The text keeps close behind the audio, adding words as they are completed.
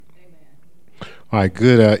All right,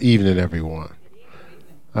 good evening, everyone.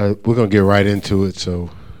 We're going to get right into it so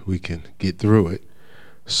we can get through it.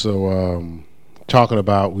 So,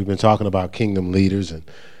 we've been talking about kingdom leaders,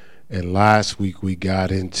 and last week we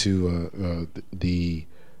got into the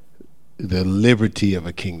liberty of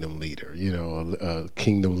a kingdom leader. You know, a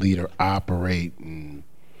kingdom leader operate and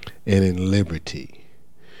in liberty.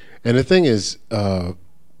 And the thing is,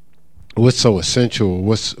 what's so essential?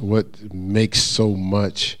 What makes so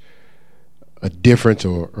much a difference,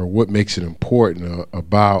 or what makes it important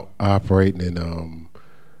about operating in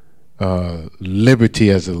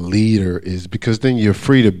liberty as a leader is because then you're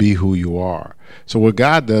free to be who you are. So what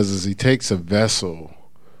God does is he takes a vessel.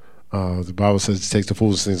 The Bible says he takes the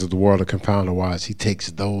foolish things of the world to confound the wise. He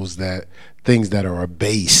takes things that are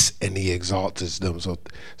base and he exalts them.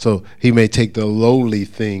 So he may take the lowly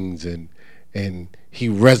things and he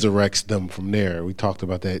resurrects them from there. We talked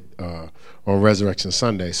about that on Resurrection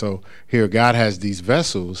Sunday. So here God has these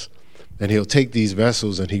vessels, and he'll take these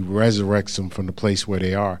vessels and he resurrects them from the place where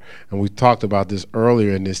they are. And we talked about this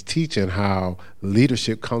earlier in this teaching, how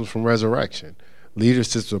leadership comes from resurrection.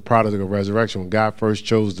 Leadership is a product of resurrection. When God first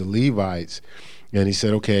chose the Levites, and he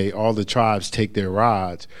said, okay, all the tribes take their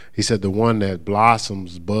rods. He said the one that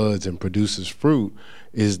blossoms, buds, and produces fruit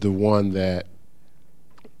is the one that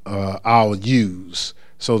I'll use.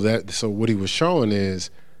 So what he was showing is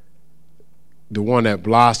the one that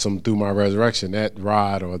blossomed through my resurrection, that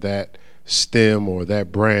rod or that stem or that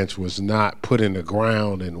branch was not put in the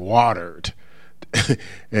ground and watered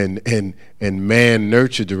and man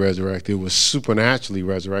nurtured to resurrect. It was supernaturally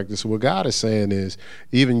resurrected. So what God is saying is,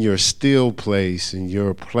 even your still place and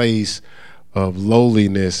your place of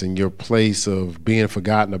lowliness and your place of being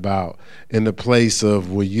forgotten about, in the place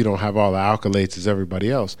of where you don't have all the accolades as everybody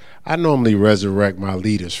else, I normally resurrect my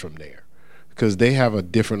leaders from there because they have a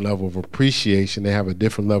different level of appreciation. They have a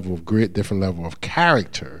different level of grit, different level of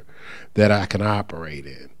character that I can operate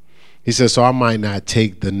in. He says, so I might not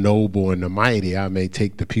take the noble and the mighty. I may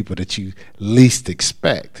take the people that you least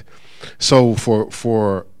expect. So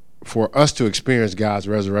for us to experience God's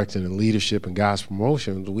resurrection and leadership and God's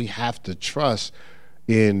promotions, we have to trust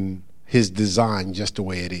in his design just the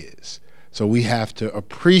way it is. So we have to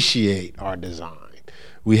appreciate our design.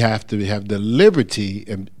 We have to have the liberty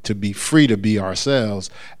and to be free to be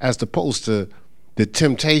ourselves, as opposed to the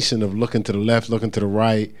temptation of looking to the left, looking to the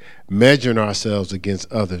right, measuring ourselves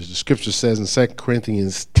against others. The scripture says in 2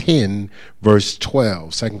 Corinthians 10, verse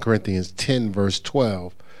 12, 2 Corinthians 10, verse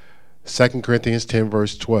 12, 2 Corinthians 10,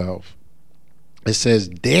 verse 12, it says,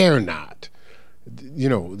 dare not. You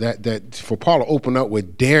know, that for Paul to open up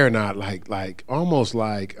with dare not, like almost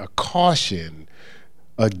like a caution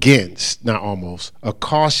against, not almost, a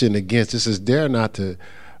caution against. It says, dare not to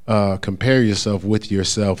compare yourself with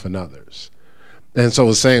yourself and others. And so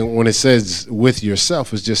it's saying, when it says with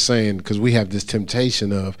yourself, it's just saying, because we have this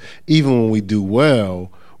temptation of, even when we do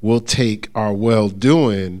well, we'll take our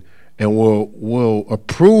well-doing and we'll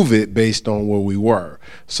approve it based on where we were.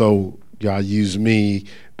 So y'all use me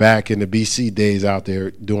back in the BC days out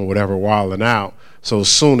there doing whatever, wilding out. So as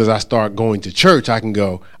soon as I start going to church, I can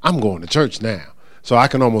go, I'm going to church now. So I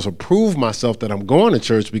can almost approve myself that I'm going to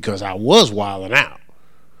church because I was wilding out.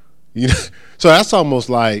 You know, so that's almost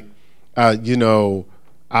like, I'm in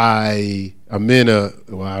I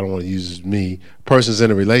don't want to use me, person's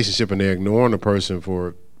in a relationship and they're ignoring the person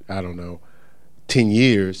for, 10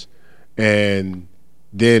 years, and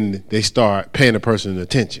then they start paying the person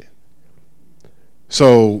attention.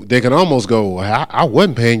 So they can almost go, I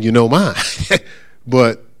wasn't paying you no mind.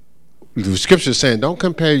 But the scripture is saying, don't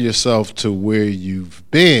compare yourself to where you've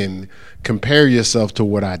been, compare yourself to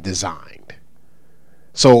what I designed.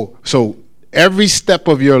 So every step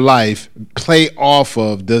of your life, play off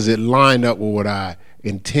of, does it line up with what I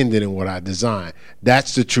intended and what I designed?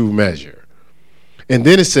 That's the true measure. And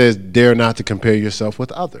then it says, dare not to compare yourself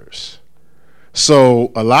with others.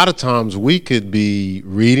 So a lot of times we could be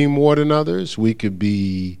reading more than others. We could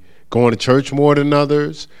be going to church more than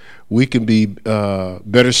others. We can be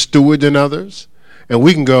better steward than others. And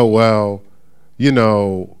we can go, well,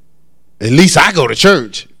 at least I go to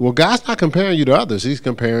church. Well, God's not comparing you to others. He's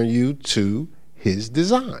comparing you to his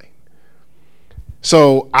design.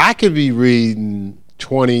 So I could be reading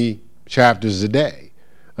 20 chapters a day,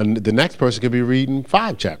 and the next person could be reading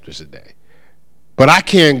 5 chapters a day. But I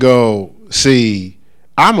can't go, see,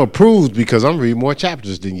 I'm approved because I'm reading more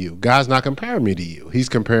chapters than you. God's not comparing me to you. He's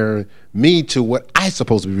comparing me to what I'm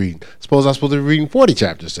supposed to be reading. Suppose I'm supposed to be reading 40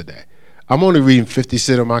 chapters a day. I'm only reading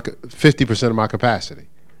 50% of my capacity.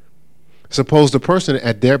 Suppose the person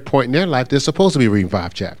at their point in their life, they're supposed to be reading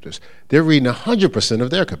 5 chapters. They're reading 100% of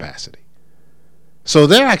their capacity. So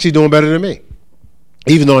they're actually doing better than me.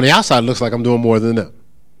 even though on the outside it looks like I'm doing more than them.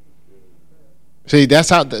 See, that's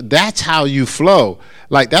how you flow.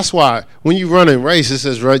 Like, that's why when you run a race, it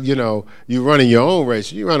says, you know, you running your own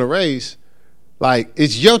race. You run a race, like,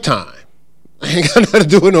 it's your time. Ain't got nothing to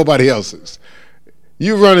do with nobody else's.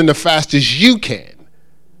 You running the fastest you can.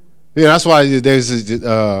 Yeah, that's why there's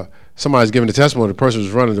somebody's giving the testimony. The person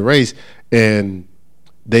was running the race, and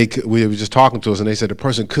we were just talking to us, and they said the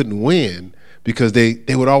person couldn't win because they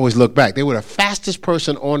would always look back. They were the fastest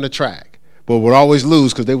person on the track, but would always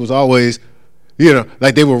lose because they was always, you know,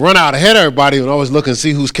 like they would run out ahead of everybody and always look and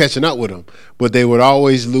see who's catching up with them, but they would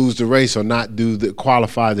always lose the race or not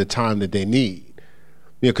qualify the time that they need.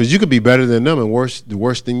 Yeah, because you could be better than them and worse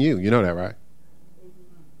than you. You know that, right?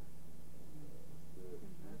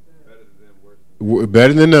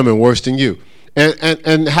 Better than them and worse than you.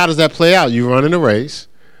 And how does that play out? You run in a race,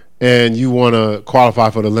 and you want to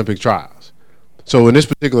qualify for the Olympic trials. So in this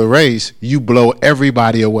particular race, you blow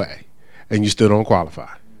everybody away, and you still don't qualify.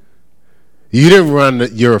 You didn't run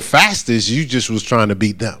your fastest. You just was trying to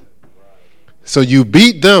beat them. So you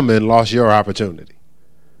beat them and lost your opportunity.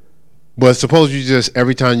 But suppose you just,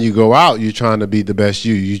 every time you go out, you're trying to be the best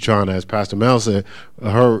you. You're trying to, as Pastor Mel said,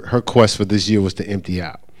 her quest for this year was to empty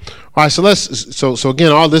out. All right, so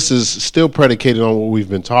again, all this is still predicated on what we've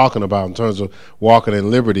been talking about in terms of walking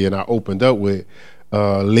in liberty, and I opened up with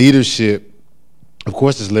leadership. Of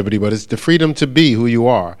course, it's liberty, but it's the freedom to be who you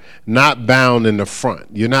are, not bound in the front.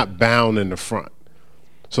 You're not bound in the front.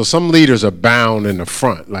 So some leaders are bound in the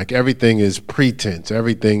front, like everything is pretense,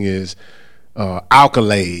 everything is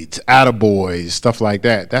accolades, attaboys, stuff like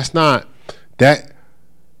that. That's not that.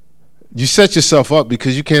 You set yourself up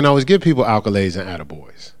because you can't always give people accolades and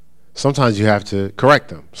attaboys. Sometimes you have to correct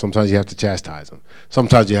them. Sometimes you have to chastise them.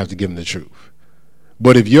 Sometimes you have to give them the truth.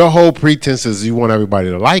 But if your whole pretense is you want everybody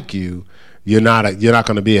to like you, you're not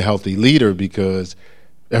going to be a healthy leader because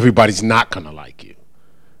everybody's not going to like you.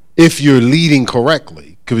 If you're leading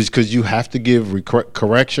correctly, because you have to give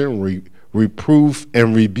correction, reproof,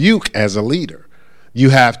 and rebuke as a leader. You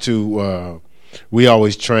have to. We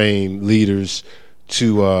always train leaders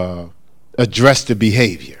to address the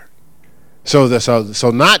behavior. So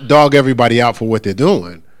not dog everybody out for what they're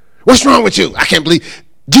doing. What's wrong with you? I can't believe.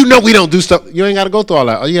 Do you know we don't do stuff? You ain't got to go through all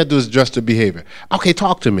that. All you got to do is address the behavior. Okay,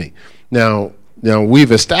 talk to me. Now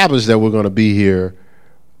we've established that we're going to be here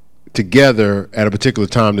together at a particular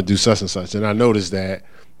time to do such and such. And I noticed that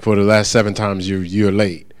for the last 7 times you're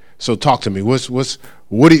late. So talk to me. What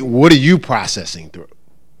are you processing through?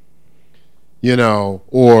 You know,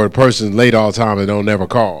 or a person's late all the time and don't never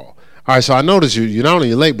call. All right, so I noticed you're not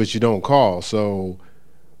only late, but you don't call. So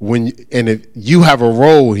if you have a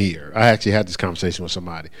role here, I actually had this conversation with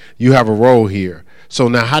somebody. You have a role here. So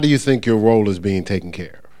now how do you think your role is being taken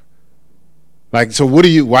care of? Like, so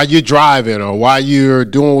while you're driving or while you're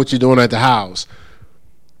doing what you're doing at the house,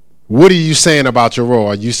 what are you saying about your role?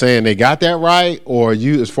 Are you saying they got that right? Or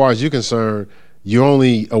you, as far as you're concerned, you're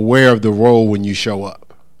only aware of the role when you show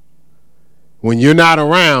up? When you're not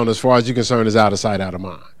around, as far as you're concerned, is out of sight, out of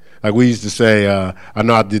mind. Like we used to say, I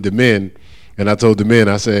know I did the men, and I told the men,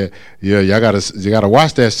 I said, yeah, you gotta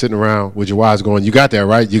watch that sitting around with your wives going, you got that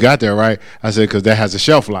right? You got that right? I said, because that has a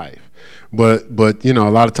shelf life. But you know, a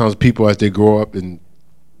lot of times people, as they grow up in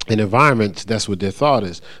environments, that's what their thought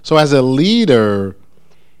is. So as a leader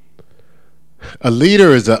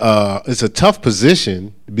is it's a tough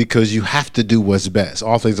position because you have to do what's best.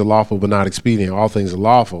 All things are lawful, but not expedient. All things are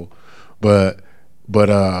lawful, but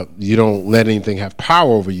you don't let anything have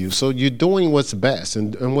power over you. So you're doing what's best,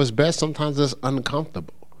 and what's best sometimes is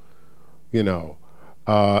uncomfortable, you know.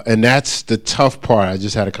 And that's the tough part. I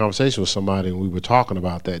just had a conversation with somebody, and we were talking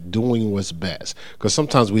about that, doing what's best. Because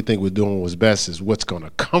sometimes we think we're doing what's best is what's going to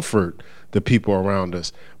comfort the people around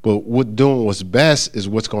us. But doing what's best is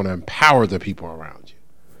what's going to empower the people around you.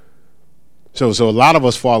 So a lot of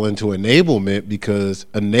us fall into enablement because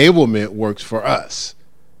enablement works for us.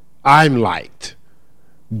 I'm liked,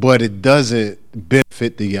 but it doesn't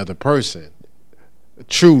benefit the other person. A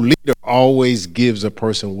true leader always gives a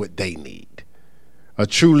person what they need. A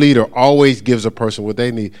true leader always gives a person what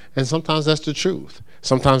they need. And sometimes that's the truth.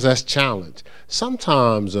 Sometimes that's challenge.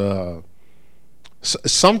 Sometimes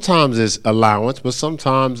it's allowance, but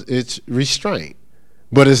sometimes it's restraint.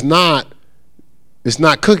 But it's not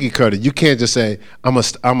cookie cutter. You can't just say, I'm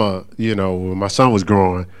a, you know, when my son was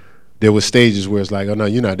growing, there were stages where it's like, oh no,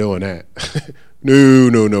 you're not doing that.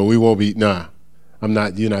 No, we won't be, nah,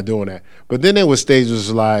 you're not doing that. But then there were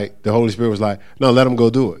stages like the Holy Spirit was like, no, let him go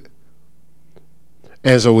do it.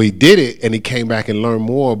 And so he did it, and he came back and learned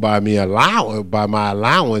more by my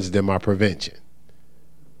allowance than my prevention.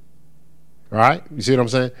 Right? You see what I'm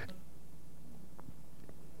saying?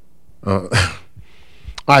 All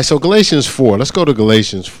right, so Galatians 4. Let's go to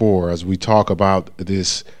Galatians 4 as we talk about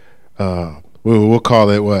this. We'll call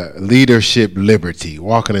it what? Leadership liberty,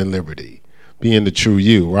 walking in liberty, being the true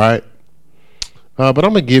you, right? But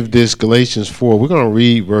I'm going to give this Galatians 4. We're going to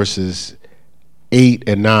read verses 8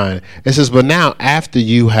 and 9. It says, but now after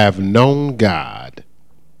you have known God,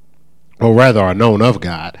 or rather are known of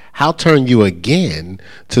God, how turn you again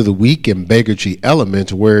to the weak and bigotry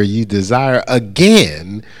elements where you desire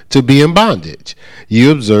again to be in bondage?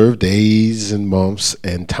 You observe days and months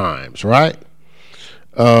and times, right?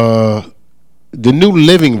 The New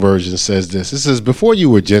Living Version says this. It says, before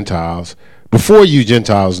you Gentiles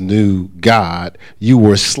knew God, you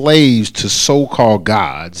were slaves to so-called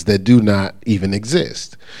gods that do not even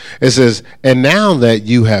exist. It says, and now that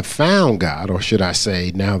you have found God, or should I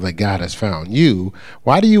say, now that God has found you,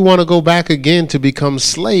 why do you want to go back again to become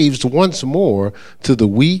slaves once more to the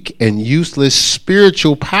weak and useless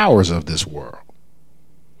spiritual powers of this world?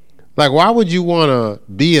 Like, why would you want to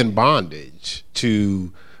be in bondage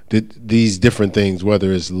to these different things,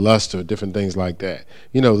 whether it's lust or different things like that?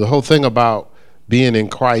 You know, the whole thing about being in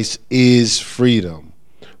Christ is freedom.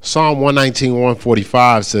 Psalm 119,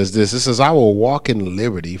 145 says this. It says, I will walk in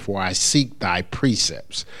liberty, for I seek thy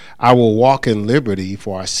precepts. I will walk in liberty,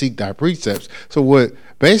 for I seek thy precepts. So what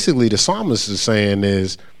basically the psalmist is saying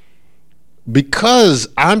is, because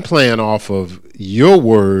I'm playing off of your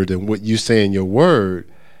word and what you say in your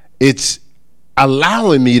word, it's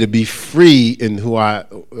allowing me to be free in who I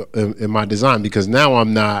in my design, because now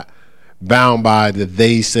I'm not bound by the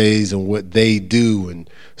they says and what they do and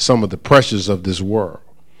some of the pressures of this world.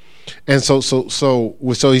 And so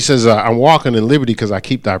he says, I'm walking in liberty because I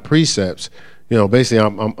keep thy precepts. You know, basically,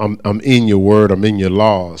 I'm in your word, I'm in your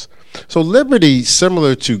laws. So liberty,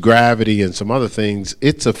 similar to gravity and some other things,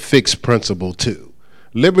 it's a fixed principle too.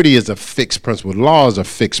 Liberty is a fixed principle. Laws are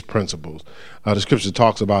fixed principles. The scripture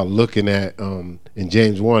talks about looking at, in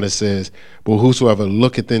James 1, it says, but whosoever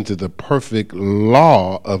looketh into the perfect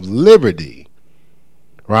law of liberty,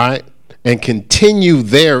 right, and continue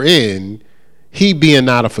therein, he being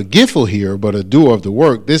not a forgetful hearer, but a doer of the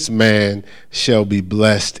work, this man shall be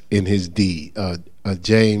blessed in his deed.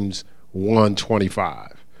 James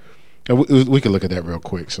 1:25. And we can look at that real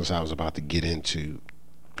quick, since I was about to get into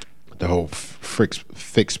the whole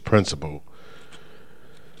fixed principle.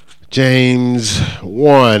 James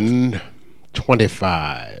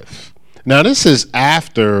 1:25. Now this is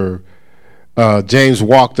after James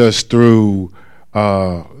walked us through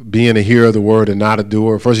being a hearer of the word and not a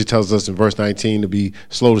doer. First he tells us in verse 19 to be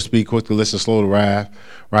slow to speak, quick to listen, slow to wrath.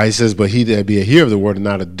 Right? He says, but he that be a hearer of the word and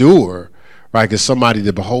not a doer, right? Because somebody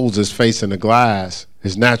that beholds his face in the glass,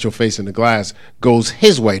 his natural face in the glass, goes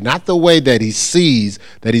his way, not the way that he sees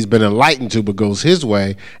that he's been enlightened to, but goes his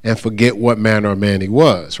way and forget what manner of man he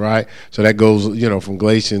was, right? So that goes, you know, from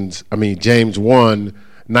James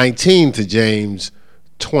 1:19 to James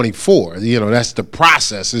 24. You know, that's the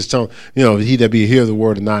process. It's telling, you know, he that be a hearer of the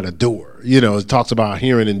word and not a doer. You know, it talks about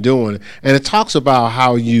hearing and doing, and it talks about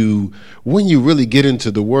how when you really get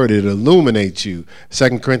into the word, it illuminates you.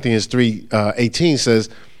 2 Corinthians 3:18 says,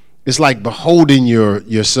 it's like beholding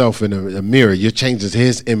yourself in a mirror. You're changing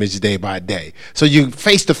his image day by day. So you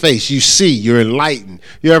face to face, you see, you're enlightened.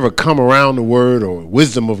 You ever come around the word or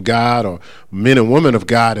wisdom of God or men and women of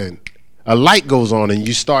God, and a light goes on and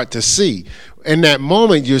you start to see. In that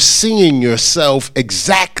moment, you're seeing yourself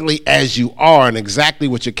exactly as you are and exactly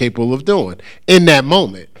what you're capable of doing in that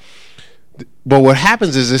moment. But what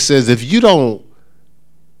happens is, it says, if you don't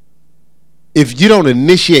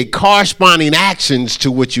initiate corresponding actions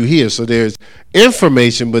to what you hear, so there's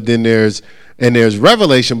information, but then there's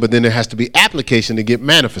revelation, but then there has to be application to get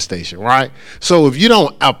manifestation, right? So if you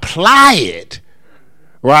don't apply it,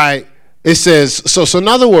 right, it says, so in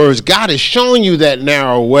other words, God is showing you that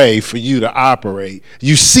narrow way for you to operate.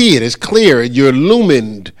 You see it, it's clear, you're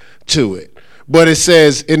illumined to it. But it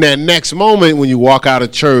says in that next moment when you walk out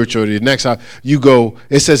of church or the next house,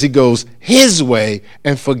 it says he goes his way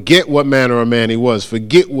and forget what manner of man he was.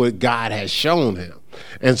 Forget what God has shown him.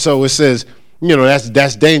 And so it says, you know,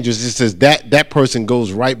 that's dangerous. It says that person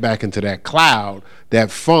goes right back into that cloud,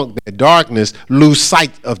 that funk, that darkness, lose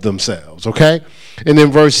sight of themselves, okay? And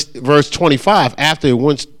then verse 25, after it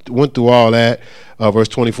went through all that, verse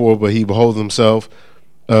 24, but he beholds himself,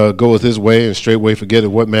 goeth his way, and straightway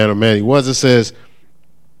forgetteth what manner of man he was. It says,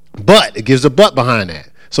 but, it gives a but behind that.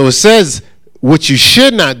 So it says what you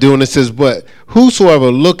should not do, and it says, but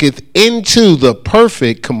whosoever looketh into the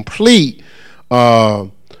perfect, complete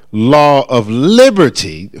law of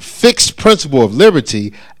liberty, fixed principle of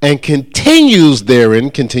liberty, and continues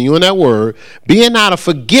therein, continuing that word, being not a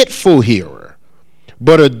forgetful hearer,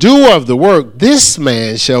 but a doer of the work, this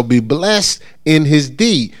man shall be blessed in his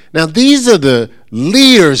deed. Now, these are the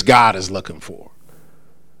leaders God is looking for.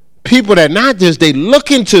 People that not just, they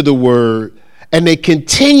look into the word and they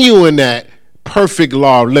continue in that perfect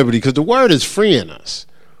law of liberty, because the word is freeing us.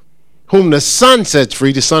 Whom the Son sets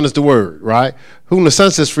free, the Son is the word, right? Whom the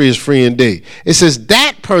Son sets free is free indeed. It says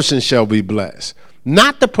that person shall be blessed,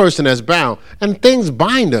 not the person that's bound. And things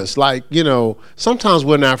bind us. Like, sometimes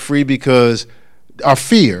we're not free because our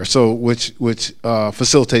fear, which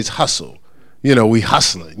facilitates hustle. We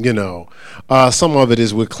hustling, Some of it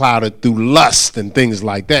is we're clouded through lust and things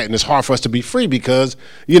like that. And it's hard for us to be free because,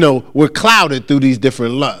 we're clouded through these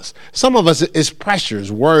different lusts. Some of us is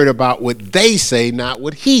pressures, worried about what they say, not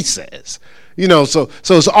what he says. So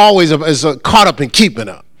it's always caught up in keeping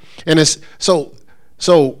up. And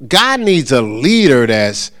so God needs a leader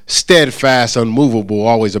that's steadfast, unmovable,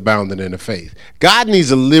 always abounding in the faith. God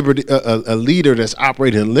needs a leader that's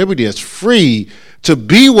operating in liberty, that's free to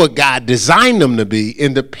be what God designed them to be,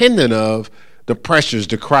 independent of the pressures,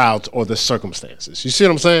 the crowds, or the circumstances. You see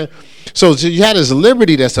what I'm saying? So you have this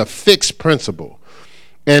liberty that's a fixed principle,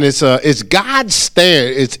 and it's God's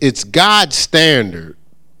standard. It's God's standard,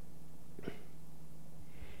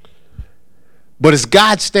 but it's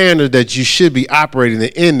God's standard that you should be operating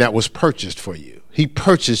in that was purchased for you. He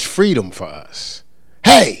purchased freedom for us.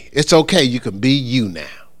 Hey, it's okay. You can be you now,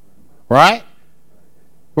 right?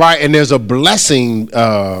 Right, and there's a blessing.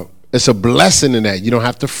 It's a blessing in that you don't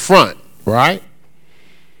have to front, right?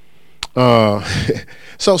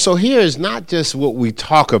 So here is not just what we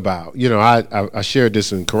talk about. I shared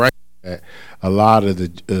this in corrections that a lot of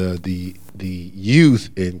the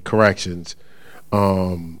youth in corrections,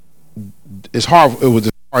 it's hard. It was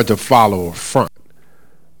hard to follow a front.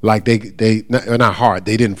 Like they not hard.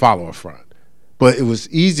 They didn't follow a front, but it was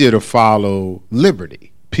easier to follow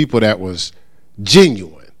liberty. People that was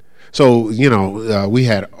genuine. So, we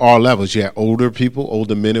had all levels. You had older people,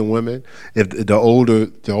 older men and women. If the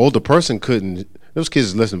older person couldn't, those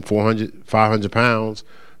kids less than 400, 500 pounds,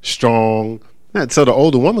 strong. So the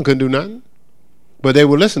older woman couldn't do nothing. But they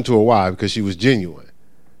would listen to her. Why? Because she was genuine.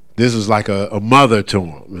 This was like a mother to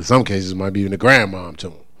them. In some cases, it might be even a grandmom to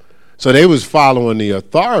them. So they was following the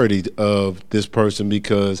authority of this person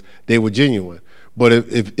because they were genuine. But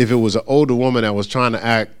if it was an older woman that was trying to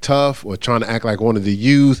act tough or trying to act like one of the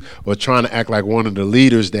youth or trying to act like one of the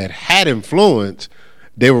leaders that had influence,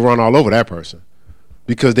 they would run all over that person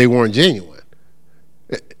because they weren't genuine.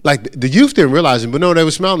 Like the youth didn't realize it, but no, they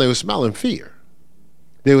were smelling fear.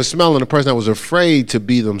 They were smelling a person that was afraid to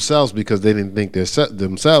be themselves because they didn't think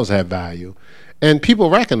themselves had value. And people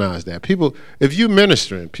recognize that. If you're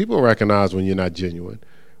ministering, people recognize when you're not genuine,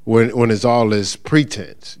 when it's all this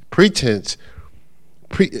pretense.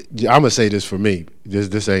 I'm going to say this for me.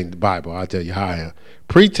 This ain't the Bible. I'll tell you how I am.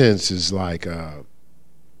 Pretense is like,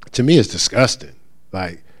 to me, it's disgusting.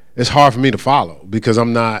 Like, it's hard for me to follow because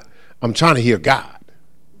I'm trying to hear God.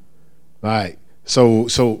 Like, so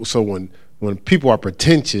when people are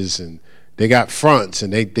pretentious and they got fronts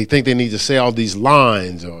and they think they need to say all these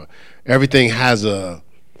lines or everything has all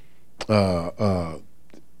the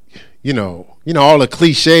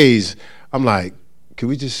cliches, I'm like, can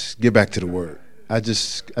we just get back to the word? I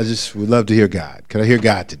just would love to hear God. Can I hear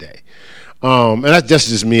God today? And that's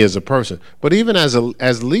just me as a person. But even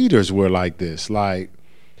as leaders, we're like this. Like,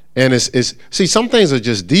 and see, some things are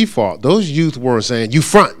just default. Those youth weren't saying you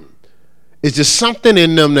fronting. It's just something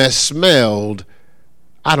in them that smelled,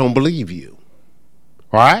 I don't believe you.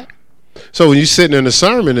 All right? So when you're sitting in a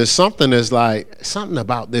sermon, there's something that's like, something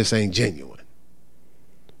about this ain't genuine.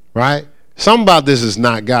 Right? Something about this is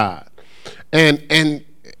not God.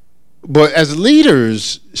 But as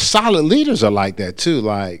leaders, solid leaders are like that too.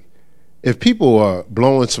 Like, if people are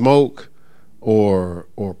blowing smoke or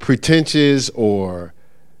pretentious or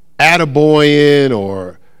attaboying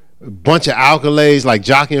or a bunch of accolades, like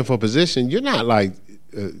jockeying for position, you're not like,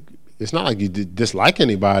 it's not like you dislike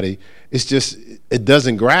anybody. It's just, it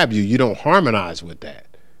doesn't grab you. You don't harmonize with that.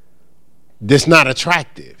 That's not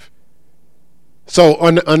attractive. So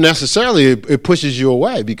unnecessarily, it pushes you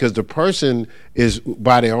away because the person is,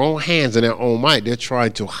 by their own hands and their own might, they're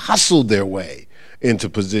trying to hustle their way into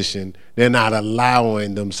position. They're not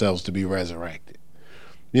allowing themselves to be resurrected.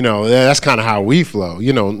 That's kind of how we flow.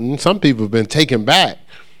 Some people have been taken back,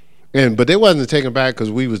 but they wasn't taken back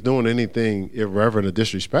because we was doing anything irreverent or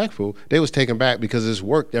disrespectful. They was taken back because it's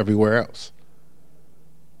worked everywhere else.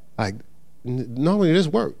 Like, normally this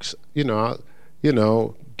works.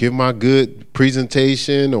 Give my good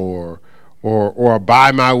presentation or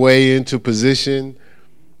buy my way into position,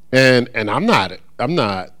 and I'm not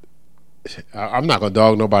I'm not gonna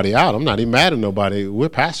dog nobody out. I'm not even mad at nobody. We're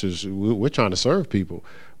pastors. We're trying to serve people,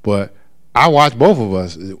 but I watch both of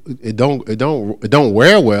us. It don't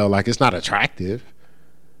wear well. Like, it's not attractive,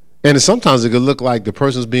 and sometimes it could look like the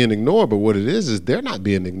person's being ignored. But what it is they're not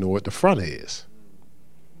being ignored. The front is.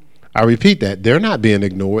 I repeat that, they're not being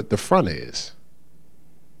ignored. The front is.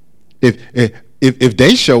 If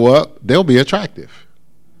they show up, they'll be attractive.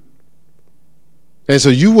 And so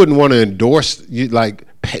you wouldn't want to endorse,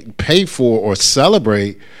 pay for or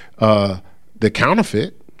celebrate the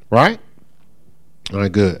counterfeit, right? All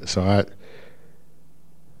right, good. So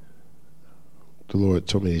the Lord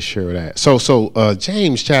told me to share that. So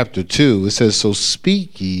James chapter 2, it says, so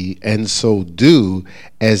speak ye and so do,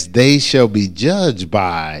 as they shall be judged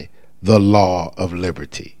by the law of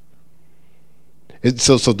liberty.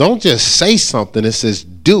 So don't just say something. It says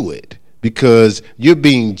do it, because you're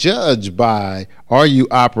being judged by, are you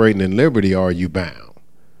operating in liberty or are you bound?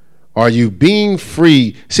 Are you being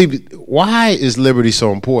free? See, why is liberty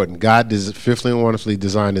so important? God does fearfully and wonderfully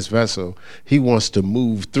designed this vessel. He wants to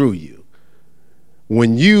move through you.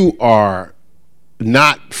 When you are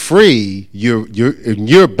not free,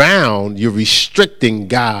 you're bound. You're restricting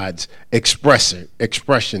God's expression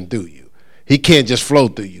through you. He can't just flow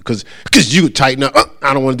through you because you tighten up. Oh,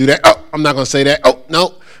 I don't want to do that. Oh, I'm not going to say that. Oh,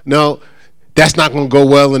 no, that's not going to go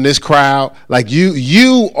well in this crowd. Like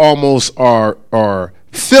you almost are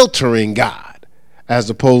filtering God as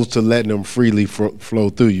opposed to letting him freely flow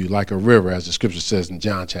through you like a river, as the scripture says in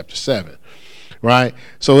John chapter 7. Right?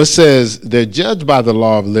 So it says they're judged by the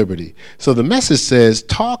law of liberty. So the message says,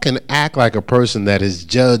 talk and act like a person that is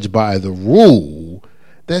judged by the rule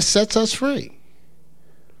that sets us free.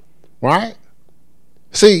 Right?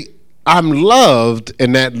 See, I'm loved,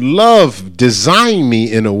 and that love designed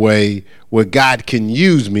me in a way where God can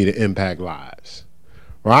use me to impact lives.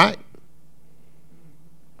 Right?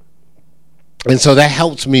 And so that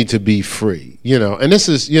helps me to be free. And this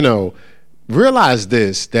is, realize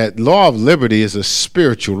this, that law of liberty is a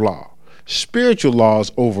spiritual law. Spiritual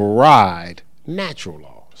laws override natural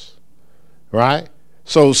laws, right?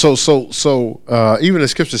 So even the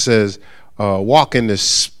scripture says, walk in the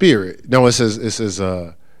spirit. No, it says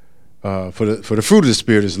for the fruit of the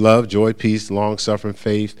spirit is love, joy, peace, long suffering,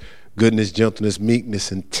 faith, goodness, gentleness,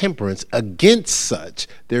 meekness, and temperance. Against such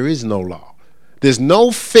there is no law. There's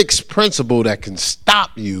no fixed principle that can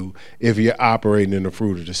stop you if you're operating in the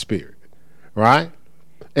fruit of the spirit. Right?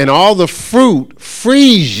 And all the fruit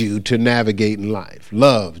frees you to navigate in life.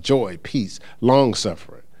 Love, joy, peace, long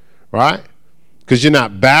suffering. Right? Because you're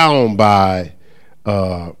not bound by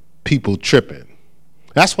people tripping.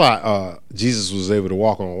 That's why Jesus was able to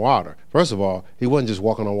walk on water. First of all, he wasn't just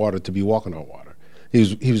walking on water to be walking on water.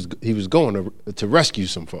 He was going to rescue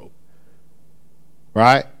some folk.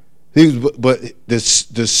 Right? But the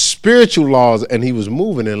spiritual laws, and he was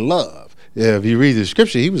moving in love. Yeah, if you read the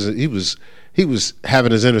scripture, he was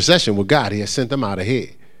having his intercession with God. He had sent them out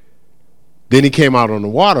ahead. Then he came out on the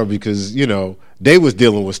water because, they was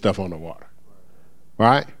dealing with stuff on the water.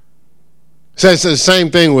 Right? So it's the same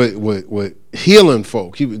thing with healing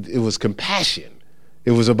folk. It was compassion.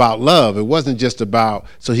 It was about love. It wasn't just about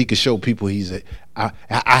so he could show people I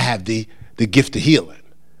have the gift of healing.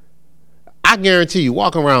 I guarantee you,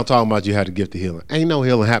 walking around talking about you had the gift of healing, ain't no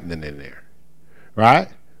healing happening in there. Right?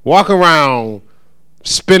 Walk around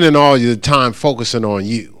spending all your time focusing on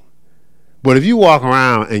you. But if you walk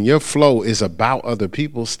around and your flow is about other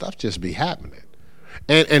people, stuff just be happening.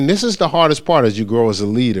 And this is the hardest part as you grow as a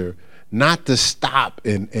leader, not to stop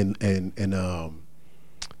and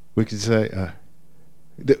we could say,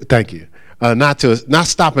 thank you, not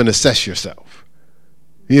stop and assess yourself.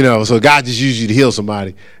 So God just used you to heal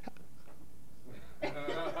somebody.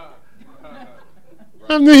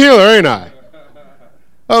 I'm the healer, ain't I?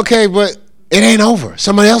 Okay, but it ain't over.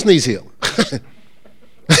 Somebody else needs healing. You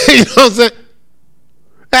know what I'm saying?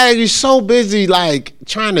 Hey, you're so busy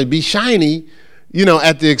trying to be shiny,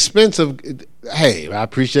 at the expense of, hey, I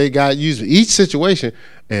appreciate God using each situation,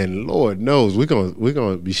 and Lord knows we're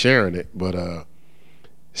gonna be sharing it. But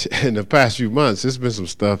in the past few months, there's been some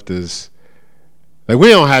stuff that's we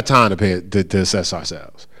don't have time to assess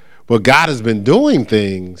ourselves. But God has been doing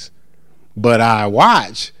things, but I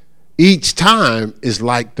watch each time is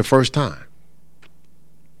like the first time.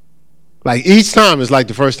 Like each time is like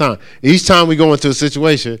the first time. Each time we go into a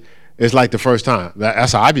situation, it's like the first time.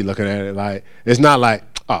 That's how I be looking at it. Like it's not like,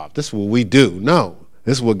 oh, this is what we do. No,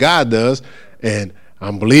 this is what God does, and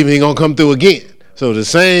I'm believing He's gonna come through again. So the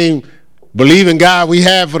same believing God we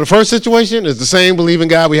have for the first situation is the same believing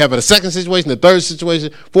God we have for the second situation, the third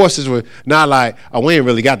situation, fourth situation. Not like, oh, we ain't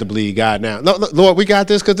really got to believe God now. No, Lord, we got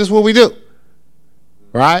this because this is what we do.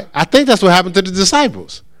 right? I think that's what happened to the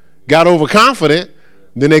disciples. Got overconfident,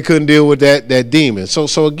 then they couldn't deal with that demon.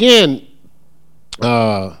 So again,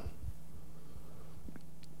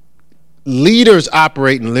 leaders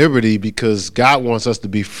operate in liberty because God wants us to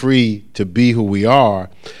be free to be who we are.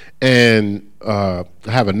 And I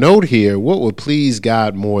have a note here: what would please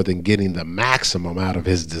God more than getting the maximum out of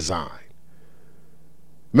his design?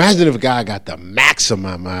 Imagine if God got the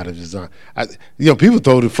maximum out of his design. People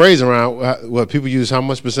throw the phrase around. What people use? How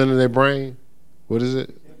much percent of their brain? What is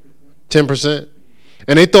it? 10%.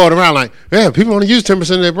 And they throw it around like, yeah, people only use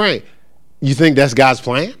 10% of their brain. You think that's God's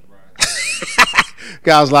plan? Right.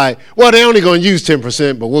 God's like, well, they're only going to use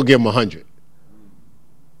 10%, but we'll give them 100.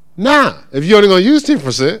 Nah, if you're only going to use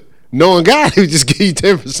 10%, knowing God, he would just give you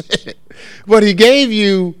 10%. But he gave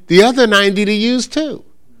you the other 90 to use too.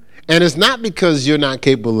 And it's not because you're not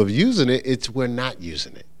capable of using it, it's we're not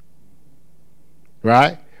using it.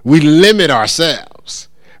 Right? We limit ourselves,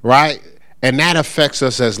 right? And that affects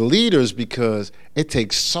us as leaders because it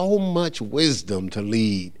takes so much wisdom to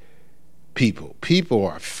lead people. People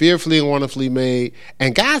are fearfully and wonderfully made.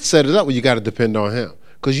 And God set it up where you got to depend on him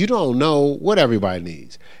because you don't know what everybody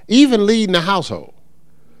needs. Even leading a household.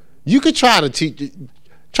 You could try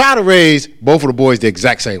to raise both of the boys the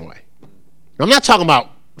exact same way. I'm not talking about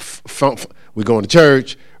we going to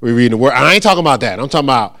church, we reading the word. I ain't talking about that. I'm talking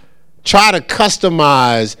about try to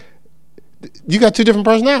customize. You got two different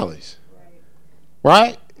personalities.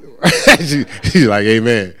 Right? She's like,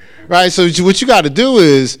 amen. Right? So what you got to do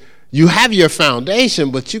is you have your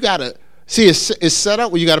foundation, but you got to see it's set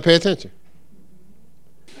up where you got to pay attention.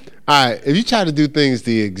 All right, if you try to do things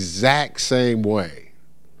the exact same way,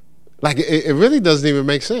 like it really doesn't even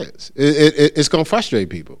make sense. It's going to frustrate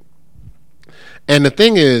people. And the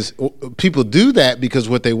thing is, people do that because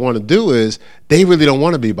what they want to do is they really don't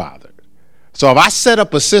want to be bothered. So if I set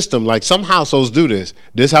up a system, like some households do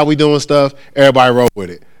this how we doing stuff, everybody roll with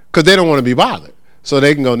it. Because they don't want to be bothered. So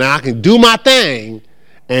they can go, now I can do my thing,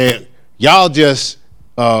 and y'all just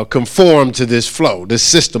conform to this flow, this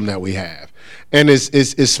system that we have. And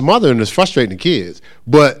it's smothering, it's frustrating the kids.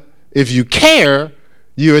 But if you care,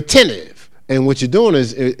 you're attentive. And what you're doing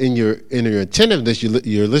is in your attentiveness,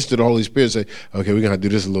 you're listening to the Holy Spirit say, okay, we're going to do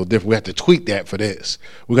this a little different. We have to tweak that for this.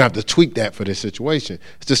 We're going to have to tweak that for this situation.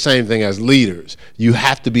 It's the same thing as leaders. You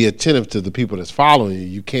have to be attentive to the people that's following you.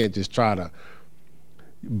 You can't just try to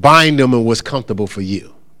bind them in what's comfortable for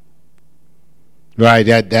you. Right?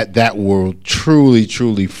 That will truly,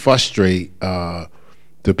 truly frustrate the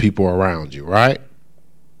people around you, right?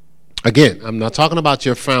 Again, I'm not talking about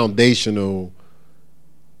your foundational.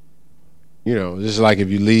 Just like if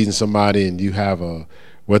you're leading somebody and you have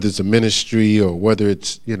whether it's a ministry or whether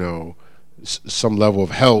it's, some level of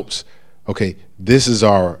helps, okay, this is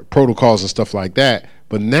our protocols and stuff like that.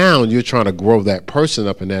 But now you're trying to grow that person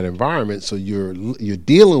up in that environment. So you're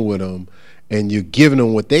dealing with them and you're giving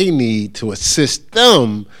them what they need to assist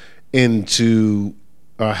them into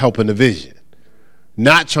helping the vision.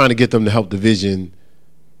 Not trying to get them to help the vision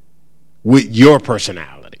with your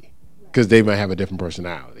personality because they might have a different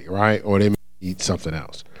personality. Right? Or they may eat something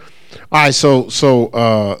else. All right, so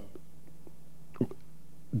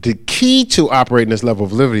the key to operating this level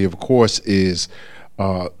of liberty, of course, is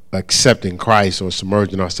accepting Christ or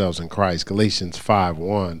submerging ourselves in Christ. Galatians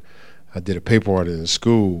 5:1. I did a paper on it in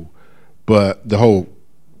school, but the whole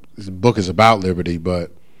book is about liberty,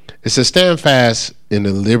 but it says, stand fast in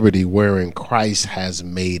the liberty wherein Christ has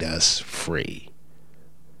made us free.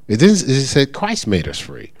 It said Christ made us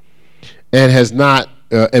free and has not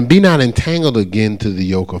and be not entangled again to the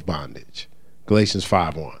yoke of bondage. Galatians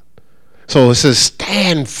 5:1. So it says,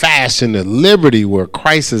 stand fast in the liberty where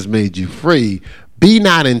Christ has made you free. Be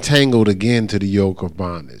not entangled again to the yoke of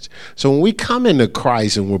bondage. So when we come into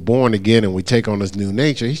Christ and we're born again and we take on this new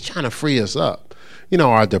nature, he's trying to free us up.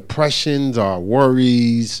 Our depressions, our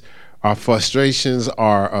worries, our frustrations,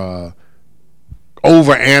 our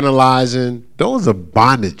overanalyzing, those are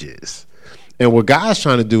bondages. And what God's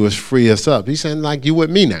trying to do is free us up. He's saying, like, you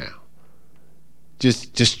with me now.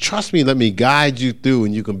 Just trust me. Let me guide you through,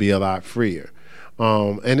 and you can be a lot freer.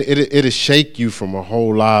 And it'll shake you from a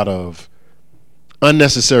whole lot of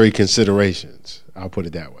unnecessary considerations. I'll put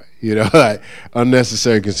it that way. Like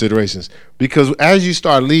unnecessary considerations. Because as you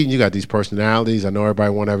start leading, you got these personalities. I know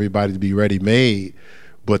everybody want everybody to be ready-made,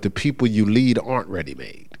 but the people you lead aren't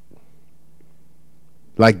ready-made.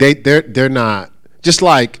 Like they're not. Just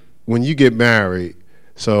like when you get married,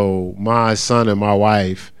 so my son and my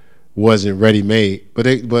wife wasn't ready-made, but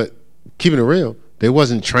keeping it real, they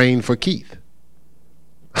wasn't trained for Keith.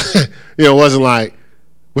 It wasn't like,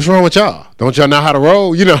 what's wrong with y'all? Don't y'all know how to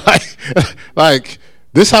roll? Like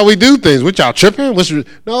This how we do things. What y'all tripping?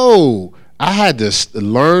 No, I had to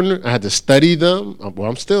learn. I had to study them. Well,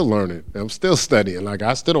 I'm still learning. I'm still studying. Like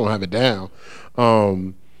I still don't have it down.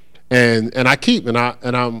 And I keep and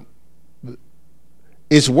I'm.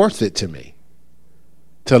 It's worth it to me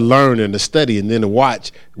to learn and to study and then to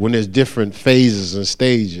watch when there's different phases and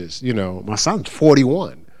stages. You know, my son's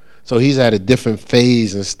 41, so he's at a different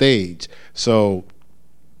phase and stage. So,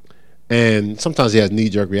 and sometimes he has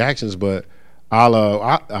knee-jerk reactions, but I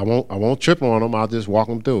won't trip on him. I'll just walk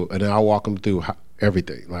him through, and then I'll walk him through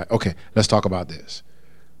everything. Like, okay, let's talk about this.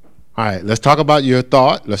 All right, let's talk about your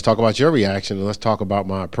thought. Let's talk about your reaction, and let's talk about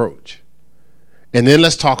my approach. And then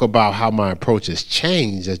let's talk about how my approach has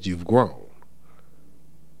changed as you've grown.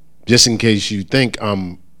 Just in case you think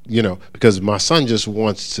because my son just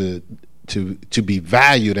wants to be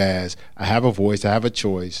valued as I have a voice, I have a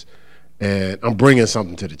choice, and I'm bringing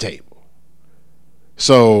something to the table.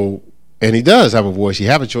 So, and he does have a voice, he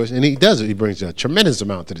have a choice, and he does it. He brings a tremendous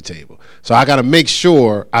amount to the table. So I got to make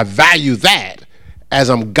sure I value that as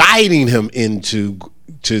I'm guiding him into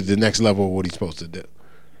the next level of what he's supposed to do.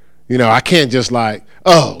 You know, I can't just like,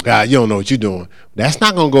 oh, God, you don't know what you're doing. That's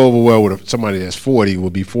not going to go over well with somebody that's 40, will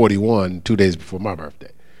be 41 2 days before my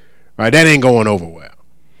birthday. Right? That ain't going over well.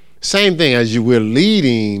 Same thing as we're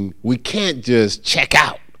leading, we can't just check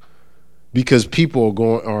out because people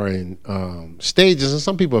are in stages, and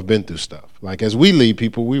some people have been through stuff. Like as we lead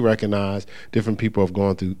people, we recognize different people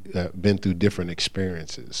have been through different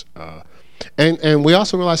experiences. And we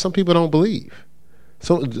also realize some people don't believe.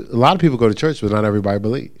 So a lot of people go to church, but not everybody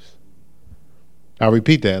believes. I'll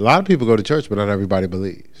repeat that. A lot of people go to church, but not everybody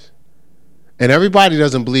believes. And everybody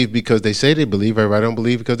doesn't believe because they say they believe. Everybody don't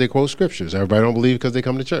believe because they quote scriptures. Everybody don't believe because they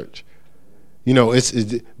come to church. You know,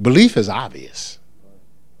 belief is obvious,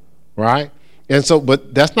 right? And so,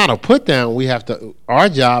 but that's not a put down. Our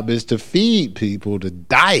job is to feed people the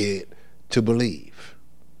diet to believe.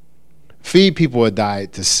 Feed people a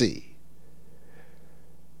diet to see.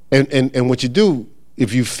 And what you do,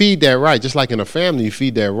 if you feed that right, just like in a family, you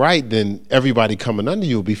feed that right, then everybody coming under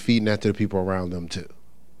you will be feeding that to the people around them too.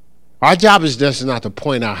 Our job is just not to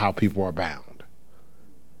point out how people are bound.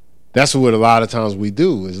 That's what a lot of times we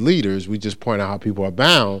do as leaders. We just point out how people are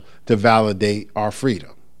bound to validate our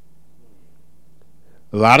freedom.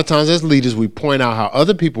 A lot of times as leaders, we point out how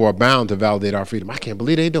other people are bound to validate our freedom. I can't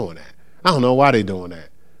believe they're doing that. I don't know why they're doing that.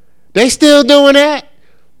 They still doing that?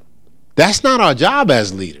 That's not our job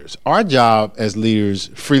as leaders. Our job as leaders,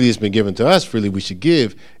 freely has been given to us, freely we should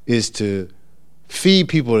give, is to feed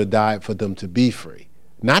people the diet for them to be free.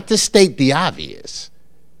 Not to state the obvious.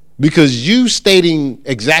 Because you stating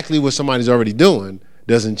exactly what somebody's already doing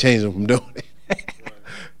doesn't change them from doing it.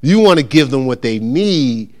 You want to give them what they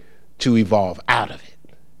need to evolve out of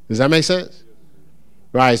it. Does that make sense?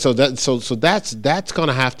 Right, so that's going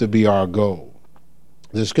to have to be our goal.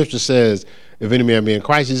 The scripture says, if any man be in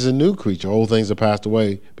Christ, he's a new creature. Old things are passed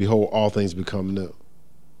away. Behold, all things become new.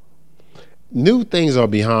 New things are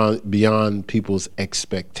beyond people's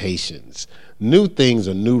expectations. New things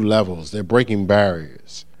are new levels. They're breaking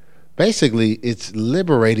barriers. Basically, it's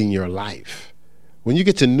liberating your life. When you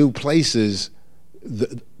get to new places,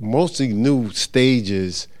 mostly new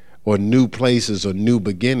stages or new places or new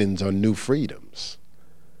beginnings are new freedoms.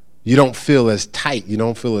 You don't feel as tight. You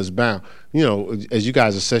don't feel as bound. You know, as you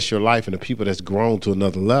guys assess your life and the people that's grown to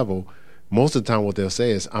another level, most of the time what they'll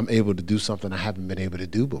say is, I'm able to do something I haven't been able to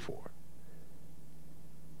do before.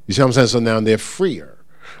 You see what I'm saying? So now they're freer.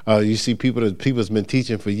 You see people that's been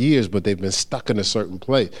teaching for years, but they've been stuck in a certain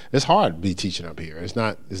place. It's hard to be teaching up here. It's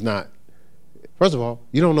not. First of all,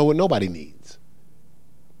 you don't know what nobody needs.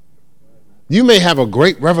 You may have a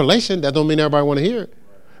great revelation. That don't mean everybody want to hear it.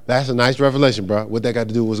 That's a nice revelation, bro. What that got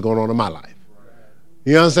to do with what's going on in my life?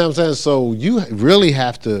 You understand what I'm saying? So you really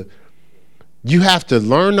have to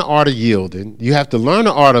learn the art of yielding. You have to learn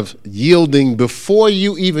the art of yielding before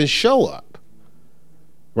you even show up,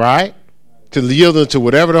 right? To yield to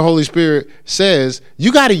whatever the Holy Spirit says.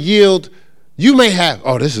 You got to yield. You may have,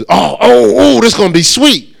 this is going to be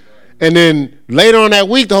sweet. And then later on that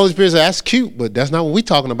week, the Holy Spirit says, that's cute, but that's not what we're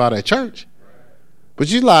talking about at church. But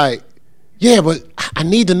you're like, yeah, but I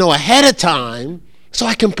need to know ahead of time so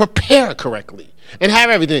I can prepare correctly and have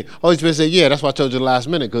everything. Holy Spirit said, yeah, that's why I told you the last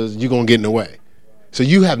minute, because you're going to get in the way. So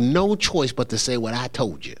you have no choice but to say what I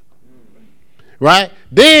told you. Right?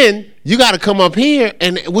 Then you got to come up here,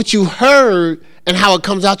 and what you heard and how it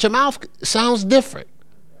comes out your mouth sounds different.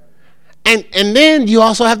 And then you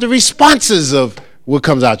also have the responses of what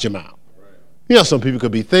comes out your mouth. You know, some people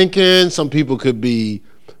could be thinking, some people could be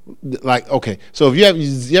like, okay, so if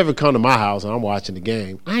you ever come to my house and I'm watching the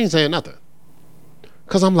game, I ain't saying nothing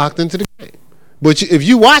because I'm locked into the game. But if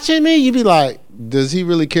you watching me, you be like, does he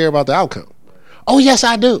really care about the outcome? Oh, yes,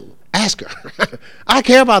 I do. Ask her. I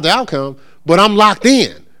care about the outcome, but I'm locked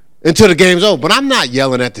in until the game's over. But I'm not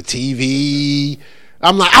yelling at the TV.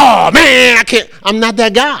 I'm like, oh, man, I can't. I'm not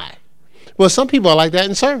that guy. Well, some people are like that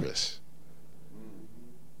in service.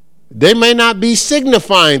 They may not be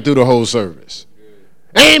signifying through the whole service.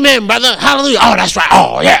 Amen, brother. Hallelujah. Oh, that's right.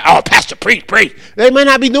 Oh, yeah. Oh, pastor, preach. They may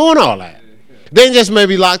not be doing all that. They just may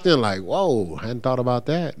be locked in like, whoa, I hadn't thought about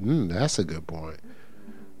that. That's a good point.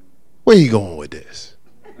 Where you going with this?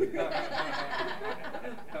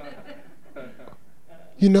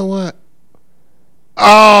 You know what?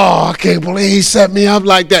 Oh, I can't believe he set me up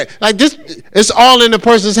like that. Like this, it's all in the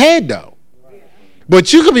person's head though.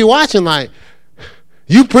 But you could be watching like,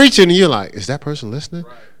 you preaching and you're like, is that person listening?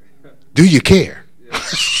 Do you care?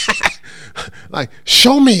 Like,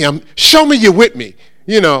 show me you're with me.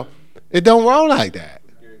 You know, it don't roll like that.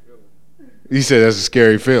 You said that's a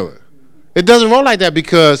scary feeling. It doesn't roll like that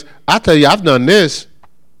because I tell you, I've done this.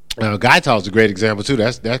 Guy Talk's a great example too.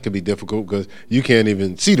 That can be difficult because you can't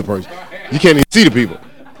even see the person. You can't even see the people.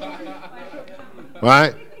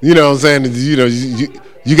 Right? You know what I'm saying? You know,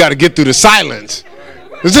 you got to get through the silence.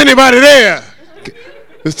 Is anybody there?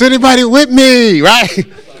 Is anybody with me? Right?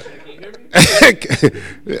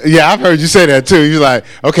 Yeah, I've heard you say that too. You're like,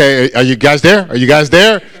 okay, are you guys there? Are you guys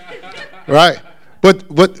there? Right? But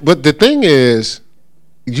the thing is,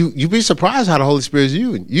 you be surprised how the Holy Spirit is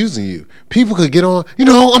using you. People could get on, I'm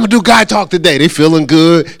gonna do Guy Talk today. They feeling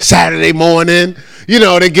good Saturday morning.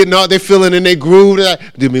 They getting out, they feeling in their groove.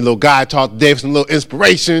 Do me a little Guy Talk today for some little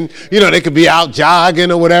inspiration. They could be out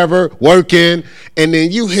jogging or whatever, working, and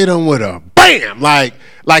then you hit them with a bam,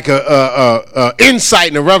 like a insight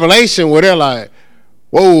and a revelation where they're like,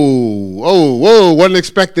 whoa, wasn't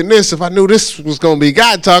expecting this. If I knew this was gonna be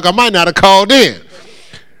Guy Talk, I might not have called in.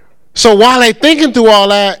 So while they thinking through all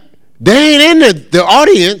that, they ain't in the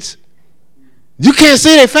audience. You can't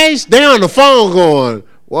see their face. They on the phone going,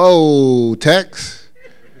 whoa, Tex.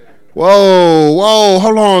 Whoa,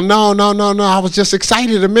 hold on. No. I was just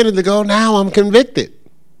excited a minute ago. Now I'm convicted.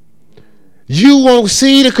 You won't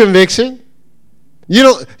see the conviction.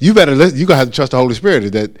 You better listen. You're going to have to trust the Holy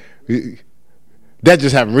Spirit. That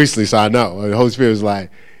just happened recently, so I know. The Holy Spirit was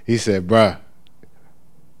like, he said, bruh,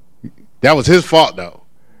 that was his fault, though.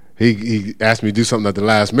 He asked me to do something at the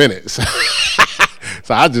last minute. So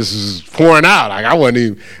I just was pouring out. Like I wasn't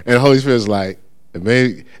even, and the Holy Spirit was like,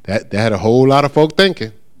 that had a whole lot of folk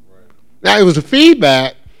thinking. Right. Now it was a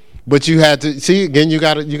feedback, but you had to see again, you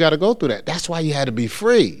gotta go through that. That's why you had to be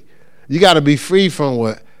free. You gotta be free from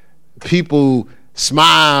what people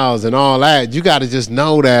smiles and all that. You gotta just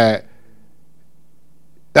know that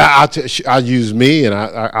I'll use me and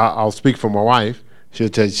I'll speak for my wife. She'll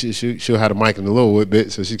have the mic in a little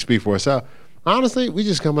bit so she can speak for herself. Honestly, we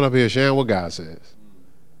just coming up here sharing what God says.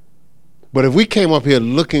 But if we came up here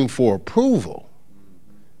looking for approval,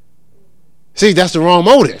 see, that's the wrong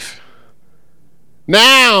motive.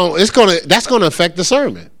 Now that's gonna affect the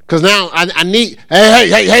sermon because now I need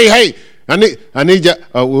hey I need you.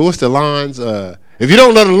 What's the lines? If you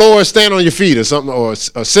don't let the Lord stand on your feet or something or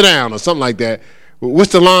sit down or something like that,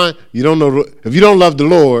 what's the line? You don't know if you don't love the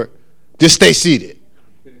Lord, just stay seated.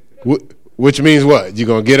 Which means what? You're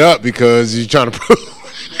going to get up because you're trying to prove.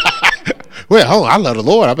 Well, I love the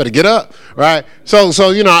Lord. I better get up, right? So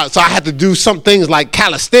I had to do some things like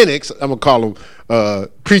calisthenics. I'm going to call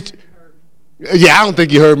them preach. Yeah, I don't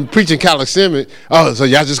think you heard me preaching calisthenics. Oh, so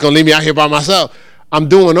y'all just going to leave me out here by myself. I'm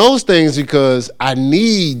doing those things because I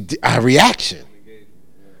need a reaction.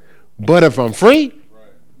 But if I'm free,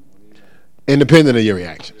 independent of your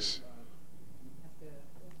reactions.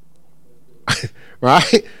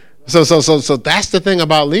 Right? So that's the thing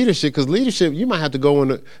about leadership, because leadership, you might have to go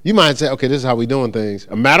in, you might say, okay, this is how we doing things,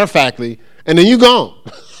 a matter of factly, and then you gone.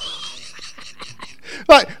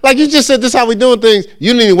 like you just said, this is how we doing things,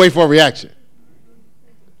 you didn't even wait for a reaction.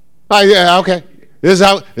 Like, yeah, okay, this is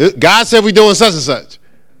how, God said we doing such and such.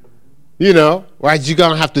 Right, you're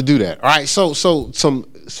going to have to do that. All right, so some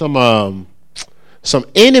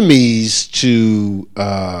enemies to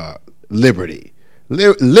liberty.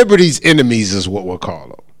 Liberty's enemies is what we'll call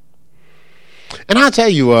them. And I'll tell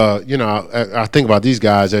you, I think about these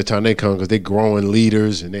guys every time they come because they're growing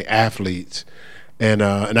leaders and they're athletes. And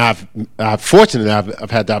I've fortunately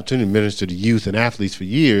I've had the opportunity to minister to youth and athletes for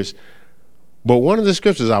years. But one of the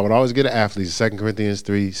scriptures I would always get to athletes is 2 Corinthians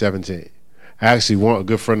 3:17. Actually, a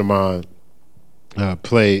good friend of mine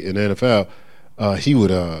played in the NFL.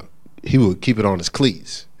 He would keep it on his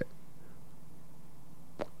cleats.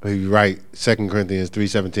 He write 2 Corinthians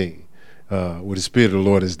 3:17. With the Spirit of the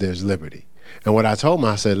Lord there's liberty. And what I told him,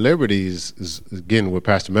 I said, liberty is again what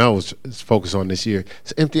Pastor Mel is focused on this year.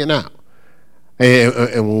 It's emptying out.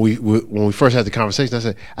 And when we first had the conversation,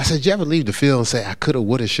 I said, did you ever leave the field and say, I coulda,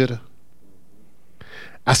 woulda, shoulda?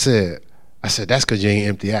 I said, that's because you ain't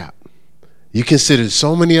empty out. You considered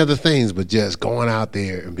so many other things, but just going out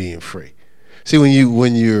there and being free. See,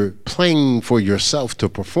 when you're playing for yourself to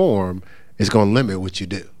perform, it's going to limit what you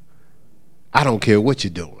do. I don't care what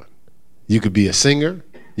you're doing. You could be a singer,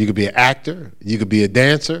 you could be an actor, you could be a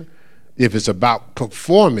dancer. If it's about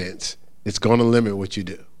performance, it's going to limit what you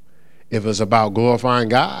do. If it's about glorifying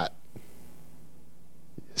God,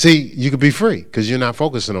 see, you could be free because you're not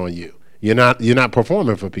focusing on you. You're not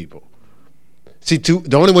performing for people. See,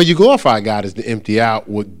 the only way you glorify God is to empty out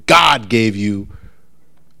what God gave you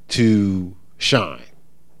to shine,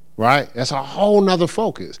 right? That's a whole nother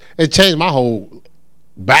focus. It changed my whole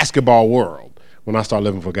basketball world when I started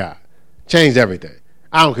living for God. Changed everything.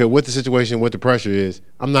 I don't care what the situation, what the pressure is.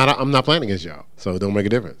 I'm not playing against y'all, so it don't make a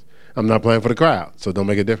difference. I'm not playing for the crowd, so it don't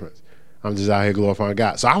make a difference. I'm just out here glorifying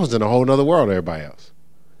God. So I was in a whole nother world than everybody else.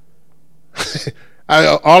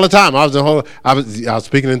 All the time, I was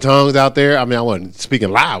speaking in tongues out there. I mean, I wasn't speaking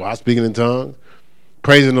loud. I was speaking in tongues,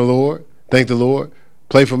 praising the Lord. Thank the Lord.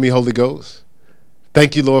 Play for me, Holy Ghost.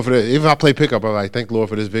 Thank you, Lord, for that. If I play pickup, I'm like, thank the Lord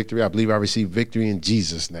for this victory. I believe I received victory in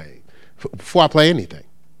Jesus' name. Before I play anything,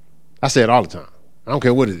 I say it all the time. I don't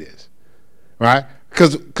care what it is, right?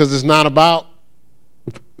 Because it's not about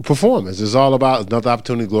performance. It's all about another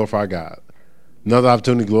opportunity to glorify God. Another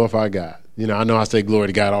opportunity to glorify God. You know I say glory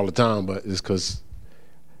to God all the time, but it's because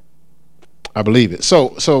I believe it.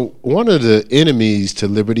 So one of the enemies to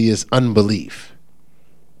liberty is unbelief.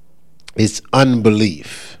 It's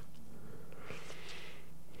unbelief.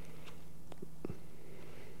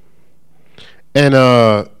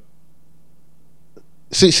 And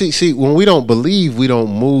see, when we don't believe, we don't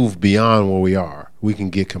move beyond where we are. We can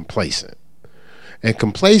get complacent. And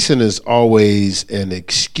complacent is always an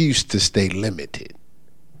excuse to stay limited.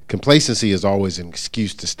 Complacency is always an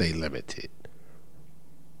excuse to stay limited.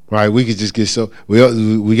 Right? We could just get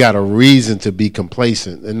we got a reason to be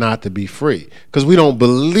complacent and not to be free because we don't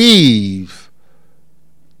believe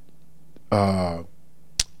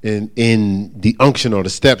in the unction or the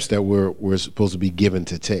steps that we're supposed to be given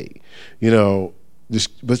to take. You know,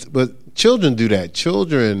 but children do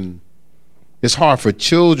that. It's hard for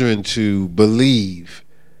children to believe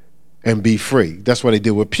and be free. That's why they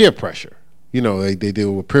deal with peer pressure. You know, they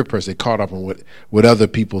deal with peer pressure. They caught up on what other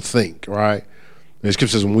people think, right? The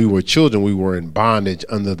scripture says when we were children, we were in bondage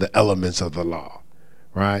under the elements of the law,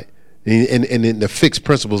 right? And the fixed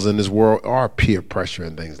principles in this world are peer pressure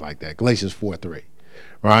and things like that. Galatians 4:3,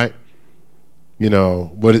 right? You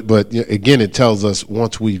know, but again, it tells us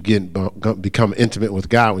once we've become intimate with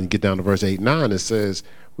God, when you get down to verse 8-9, it says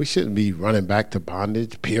we shouldn't be running back to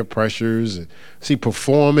bondage, peer pressures, and see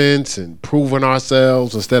performance and proving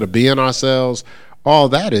ourselves instead of being ourselves. All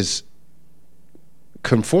that is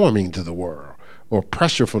conforming to the world or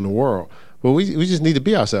pressure from the world. But we just need to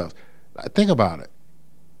be ourselves. Think about it.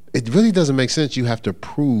 It really doesn't make sense you have to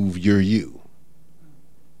prove you're you.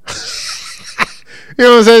 You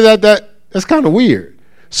know what I'm saying? That's kind of weird.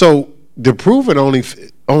 So the proving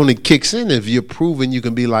only kicks in if you're proving you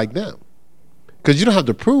can be like them. Because you don't have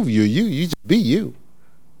to prove you're you. You just be you.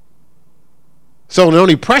 So the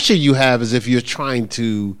only pressure you have is if you're trying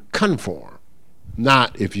to conform,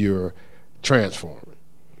 not if you're transforming.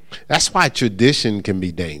 That's why tradition can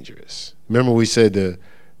be dangerous. Remember we said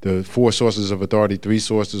the 4 sources of authority, 3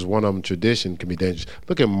 sources, one of them tradition can be dangerous.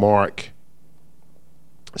 Look at Mark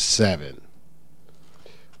 7.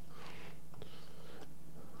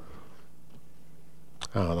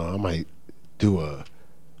 I don't know, I might do a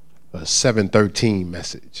 7:13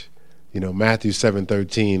 message. You know, Matthew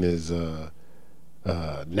 7:13 is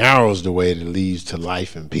narrows the way that leads to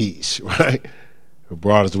life and peace, right?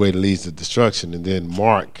 Broad is the way that leads to destruction. And then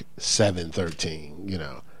Mark 7:13, you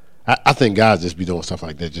know. I think God just be doing stuff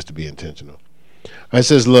like that just to be intentional. It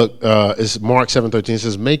says, look, it's Mark 7:13. It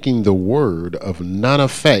says, making the word of none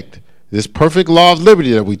effect, this perfect law of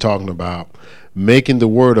liberty that we're talking about, making the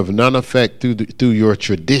word of none effect through your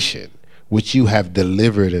tradition, which you have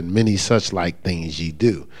delivered, and many such like things ye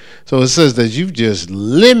do. So it says that you've just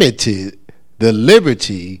limited the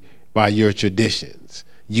liberty by your traditions.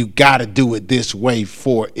 You got to do it this way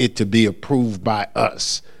for it to be approved by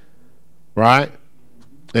us, right?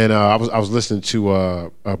 And I was listening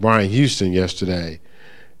to Brian Houston yesterday,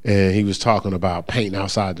 and he was talking about painting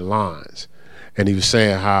outside the lines, and he was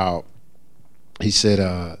saying how he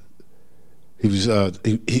said he was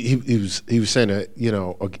saying that, you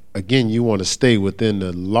know, again, you want to stay within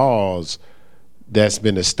the laws that's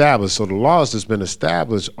been established. So the laws that's been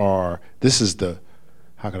established are, this is the,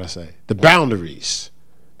 how can I say, the boundaries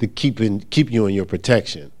to keep you in your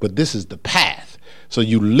protection. But this is the path. So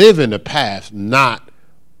you live in the path, not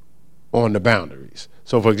on the boundaries.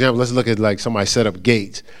 So for example, let's look at like somebody set up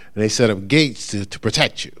gates, and they set up gates to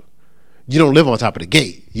protect you. You don't live on top of the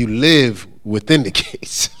gate. You live within the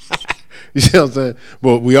gates. You see what I'm saying?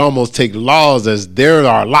 But we almost take laws as they're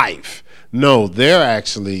our life. No, they're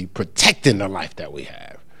actually protecting the life that we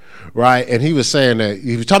have, right? And he was saying that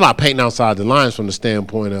he was talking about painting outside the lines from the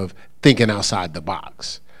standpoint of thinking outside the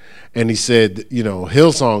box. And he said, you know,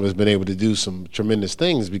 Hillsong has been able to do some tremendous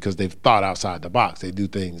things because they've thought outside the box. They do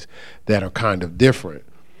things that are kind of different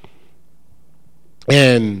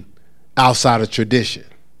and outside of tradition.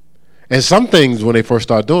 And some things when they first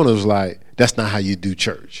started doing it was like, that's not how you do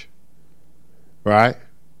church, right?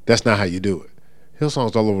 That's not how you do it.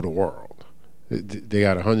 Hillsong's all over the world. They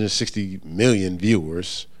got 160 million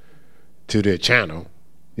viewers to their channel.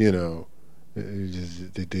 You know,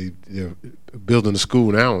 they're building a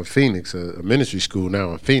school now in Phoenix, a ministry school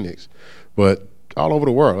now in Phoenix, but all over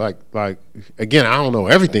the world. Like again, I don't know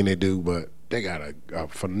everything they do, but they got a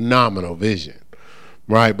phenomenal vision,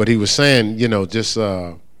 right? But he was saying, you know, just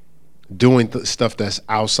doing stuff that's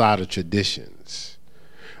outside of traditions.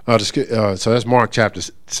 So that's Mark chapter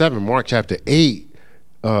 7. Mark chapter 8.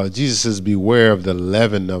 Jesus says, beware of the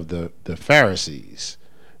leaven of the Pharisees.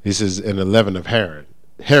 He says, and the leaven of Herod.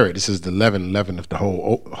 This is the leaven of the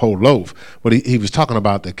whole loaf. But he was talking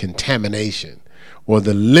about the contamination or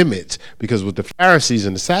the limits, because what the Pharisees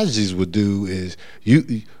and the Sadducees would do is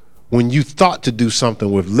when you thought to do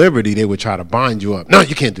something with liberty, they would try to bind you up. No,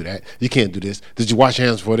 you can't do that. You can't do this. Did you wash your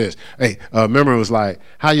hands for this? Hey, remember it was like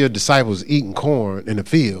how your disciples eating corn in the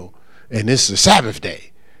field and it's a Sabbath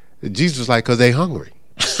day. Jesus was like, because they hungry.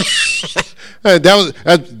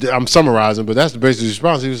 I'm summarizing, but that's the basic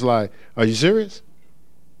response. He was like, are you serious?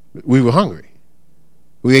 We were hungry.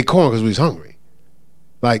 We ate corn because we was hungry.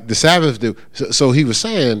 Like the Sabbath. So he was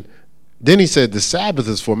saying, then he said the Sabbath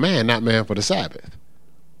is for man, not man for the Sabbath.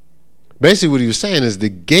 Basically what he was saying is the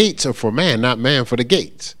gates are for man, not man for the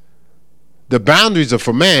gates. The boundaries are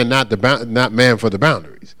for man, not man for the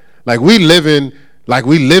boundaries. Like we living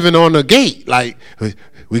on the gate. Like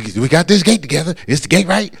we got this gate together. Is the gate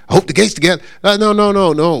right? I hope the gate's together.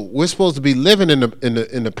 No. We're supposed to be living in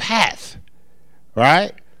the path,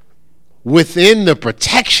 right? Within the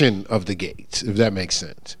protection of the gates, if that makes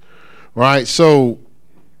sense, right? So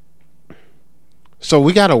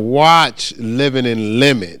we got to watch living in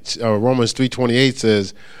limits. Romans 3:28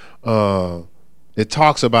 says it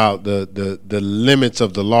talks about the limits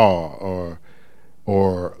of the law,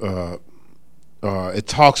 or it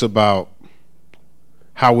talks about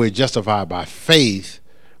how we're justified by faith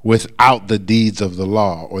without the deeds of the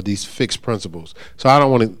law, or these fixed principles. So I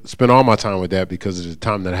don't want to spend all my time with that because of the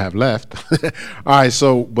time that I have left. All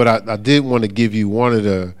right, but I did want to give you one of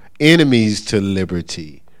the enemies to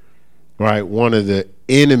liberty, right? One of the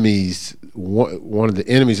enemies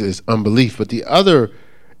is unbelief, but the other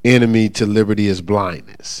enemy to liberty is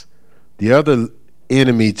blindness. The other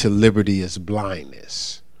enemy to liberty is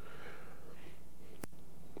blindness.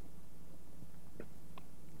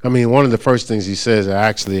 I mean, one of the first things he says,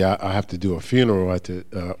 actually, I have to do a funeral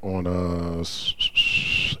on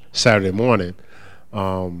Saturday morning.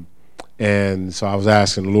 And so I was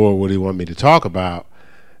asking the Lord what he wanted me to talk about.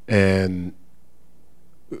 And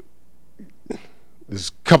there's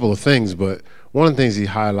a couple of things, but one of the things he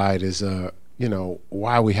highlighted is,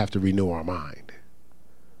 why we have to renew our mind.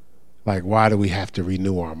 Like, why do we have to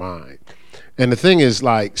renew our mind? And the thing is,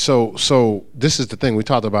 like, so this is the thing. We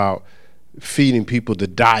talked about feeding people the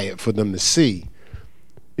diet for them to see.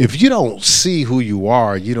 If you don't see who you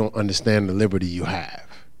are, you don't understand the liberty you have.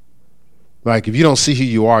 Like, if you don't see who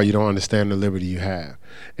you are, you don't understand the liberty you have.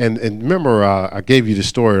 And remember, I gave you the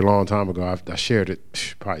story a long time ago. I shared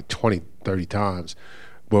it probably 20, 30 times.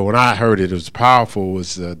 But when I heard it, it was powerful. It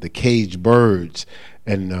was the Caged Birds.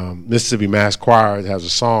 And Mississippi Mass Choir has a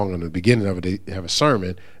song in the beginning of it. They have a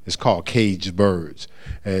sermon. It's called Caged Birds.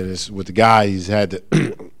 And it's with the guy, he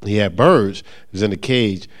had birds. He was in the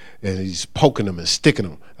cage, and he's poking them and sticking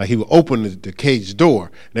them. Like he would open the cage door,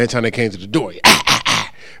 and every time they came to the door,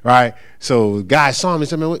 right? So the guy saw him. He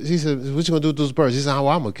said, "Man, what you gonna do with those birds?" He said, "Oh,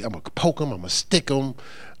 well, I'm gonna poke them. I'm gonna stick them.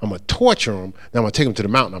 I'm gonna torture them. Then I'm gonna take them to the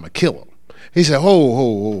mountain. I'm gonna kill them." He said,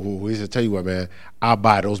 "Ho." He said, "Tell you what, man, I'll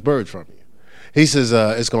buy those birds from you." He says,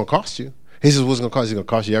 "It's gonna cost you." He says, "What's it gonna cost you?" "It's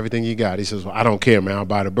gonna cost you everything you got." He says, "Well, I don't care, man. I'll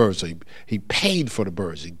buy the birds." So he paid for the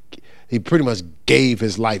birds. He pretty much gave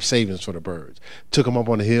his life savings for the birds. Took them up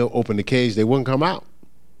on the hill, opened the cage. They wouldn't come out.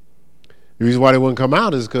 The reason why they wouldn't come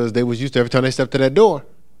out is because they was used to every time they stepped to that door,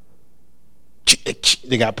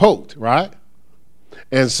 they got poked, right?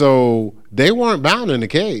 And so they weren't bound in the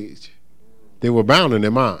cage. They were bound in their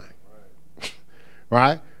mind,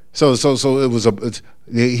 right? So it was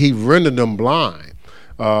he rendered them blind.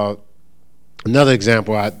 Another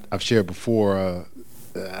example I've shared before,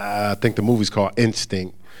 I think the movie's called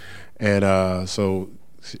Instinct. And so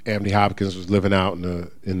Anthony Hopkins was living out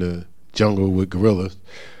in the jungle with gorillas.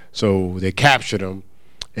 So they captured him,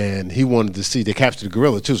 and he wanted to see. They captured the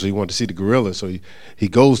gorilla too, so he wanted to see the gorilla. So he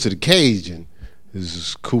goes to the cage, and this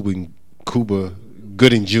is Cuba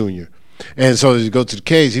Gooding Jr. And so he goes to the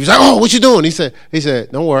cage. He was like, "Oh, what you doing?" He said,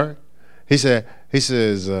 "Don't worry." He says,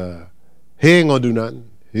 "He ain't gonna do nothing."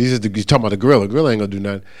 He says, "He's talking about the gorilla. The gorilla ain't gonna do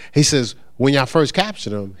nothing." He says, "When y'all first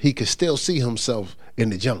captured him, he could still see himself in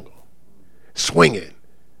the jungle, swinging,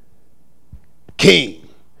 king."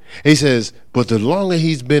 He says, "But the longer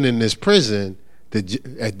he's been in this prison, then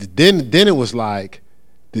it was like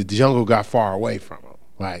the jungle got far away from him.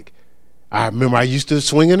 Like, I remember I used to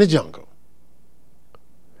swing in the jungle.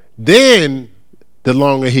 Then the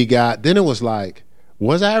longer he got, then it was like,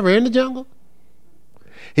 was I ever in the jungle?"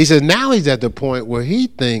 He says now he's at the point where he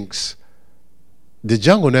thinks the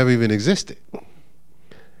jungle never even existed.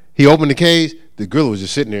 He opened the cage, the gorilla was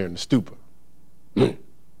just sitting there in the stupor.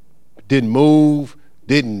 Didn't move,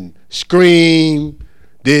 didn't scream,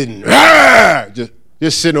 didn't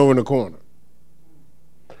just sitting over in the corner.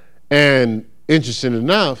 And interesting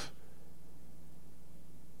enough,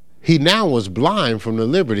 he now was blind from the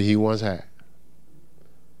liberty he once had.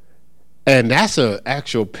 And that's an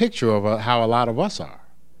actual picture of how a lot of us are.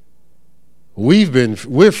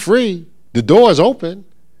 We're free. The door's open.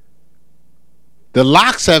 The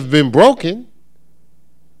locks have been broken,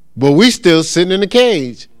 but we still sitting in the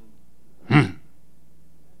cage.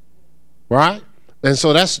 Right? And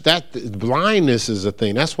so that blindness is a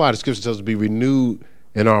thing. That's why the scripture tells us to be renewed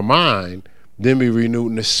in our mind, then be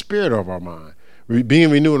renewed in the spirit of our mind. Being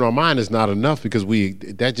renewed in our mind is not enough because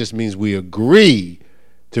that just means we agree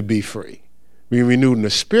to be free. Being renewed in the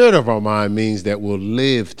spirit of our mind means that we'll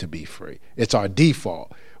live to be free. It's our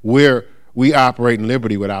default. We operate in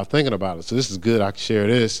liberty without thinking about it. So this is good. I can share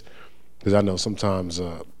this because I know sometimes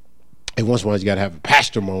every once in a while you got to have a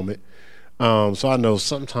pastor moment. So I know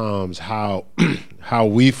sometimes how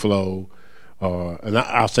we flow, and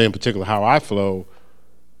I'll say in particular how I flow.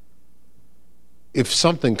 If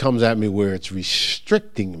something comes at me where it's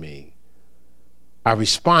restricting me, I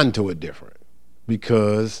respond to it different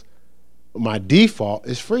because my default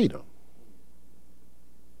is freedom.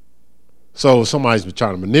 So if somebody's been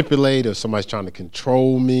trying to manipulate, or somebody's trying to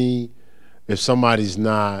control me, if somebody's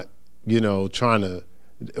not, trying to,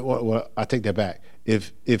 well, I take that back.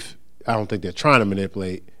 If I don't think they're trying to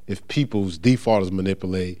manipulate, if people's default is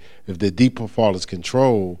manipulate, if their default is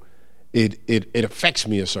control, it affects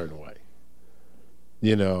me a certain way.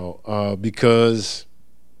 Because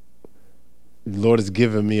the Lord has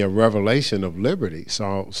given me a revelation of liberty.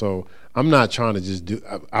 So I'm not trying to just do,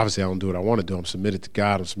 obviously I don't do what I want to do. I'm submitted to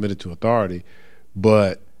God, I'm submitted to authority,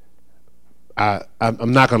 but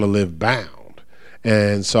I'm not going to live bound.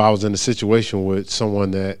 And so I was in a situation with someone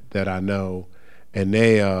that I know, and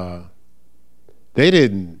they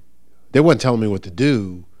weren't telling me what to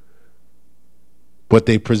do, but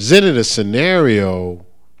they presented a scenario.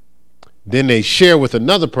 Then they share with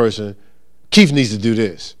another person, Keith needs to do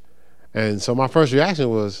this. And so my first reaction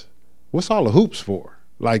was, what's all the hoops for?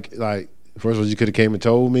 Like first of all, you could have came and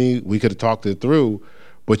told me, we could have talked it through,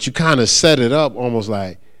 but you kind of set it up almost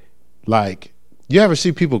like you ever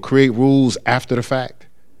see people create rules after the fact?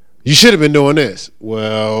 You should have been doing this.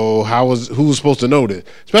 Well, who was supposed to know this?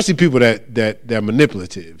 Especially people that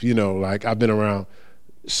manipulative. Like I've been around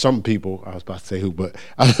some people, I was about to say who, but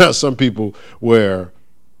I've been around some people where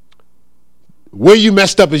you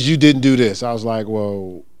messed up is you didn't do this. I was like,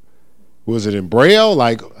 well, was it in Braille?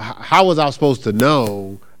 Like, how was I supposed to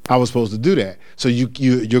know I was supposed to do that? So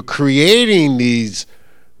you're creating these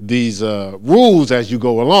rules as you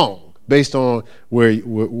go along based on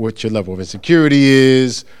what your level of insecurity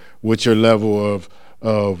is, what your level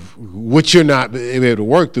of what you're not able to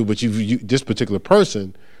work through. But this particular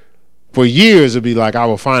person, for years, it'd be like, I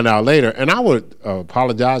will find out later. And I would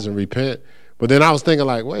apologize and repent. But then I was thinking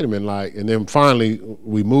like, wait a minute, and then finally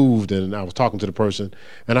we moved and I was talking to the person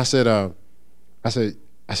and I said,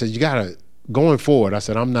 you gotta, going forward, I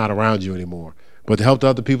said, I'm not around you anymore. But to help the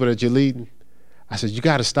other people that you're leading, I said, you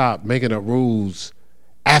gotta stop making up rules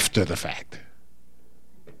after the fact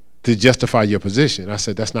to justify your position. I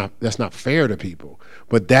said, that's not fair to people.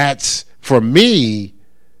 But that's, for me,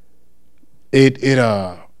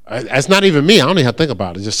 I That's not even me. I don't even have to think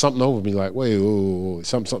about it. It's just something over me like, wait,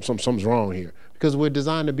 something's wrong here. Because we're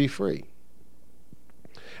designed to be free.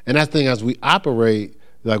 And that thing, as we operate,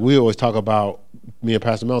 like we always talk about, me and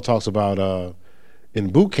Pastor Mel talks about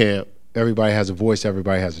in boot camp, everybody has a voice,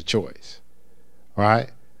 everybody has a choice. All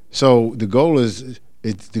right? So the goal is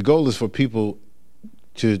for people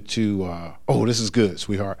to oh, this is good,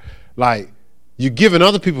 sweetheart. Like, you're giving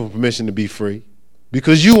other people permission to be free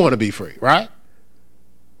because you want to be free, right?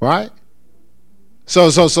 Right? So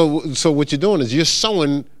what you're doing is you're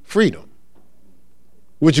sowing freedom.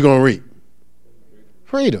 What you gonna reap?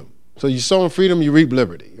 Freedom. So you're sowing freedom, you reap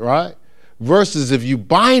liberty, right? Versus if you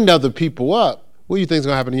bind other people up, what do you think is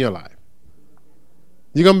gonna happen in your life?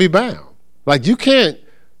 You're gonna be bound. Like, you can't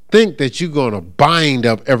think that you're gonna bind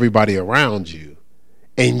up everybody around you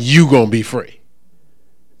and you gonna be free.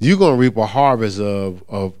 You're gonna reap a harvest of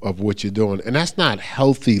what you're doing, and that's not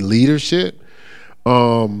healthy leadership.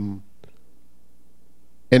 And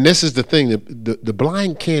this is the thing: the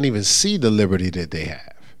blind can't even see the liberty that they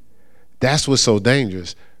have. That's what's so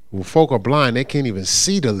dangerous. When folk are blind, they can't even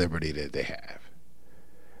see the liberty that they have.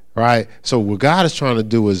 Right? So what God is trying to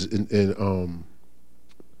do is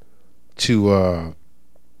to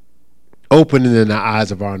opening in the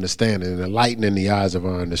eyes of our understanding and enlightening the eyes of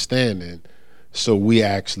our understanding, so we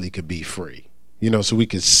actually could be free. So we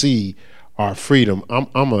could see our freedom. I'm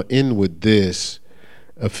gonna end with this,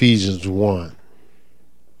 Ephesians 1.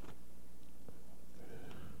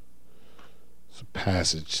 It's a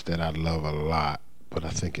passage that I love a lot, but I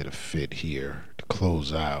think it'll fit here to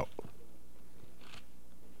close out.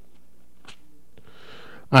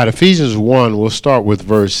 All right, Ephesians 1, we'll start with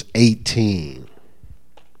verse 18.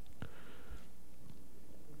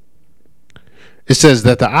 It says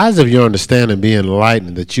that the eyes of your understanding be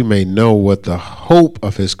enlightened, that you may know what the hope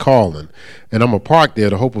of his calling. And I'm going to park there.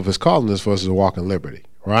 The hope of his calling is for us to walk in liberty,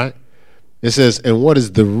 right? It says, and what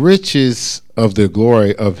is the riches of the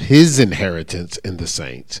glory of his inheritance in the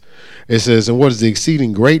saints? It says, and what is the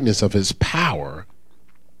exceeding greatness of his power?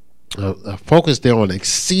 Focus there on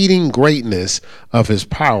exceeding greatness of his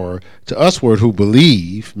power to usward who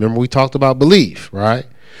believe. Remember, we talked about belief, right?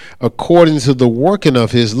 According to the working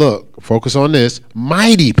of his, focus on this,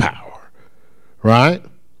 mighty power, right?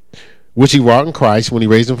 Which he wrought in Christ when he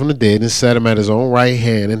raised him from the dead and set him at his own right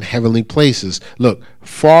hand in heavenly places. Look,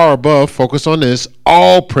 far above, focus on this,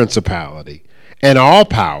 all principality and all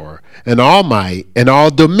power and all might and all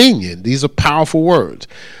dominion. These are powerful words.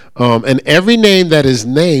 And every name that is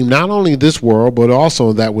named, not only this world, but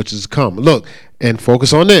also that which is come. Look, and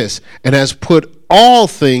focus on this, and has put all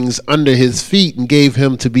things under his feet and gave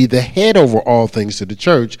him to be the head over all things to the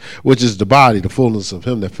church, which is the body, the fullness of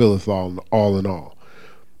him that filleth all in all.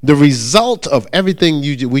 The result of everything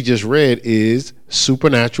we just read is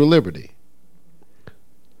supernatural liberty.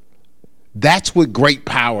 That's what great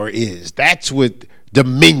power is. That's what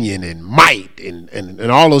dominion and might and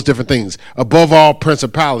all those different things, above all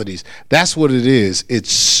principalities. That's what it is. It's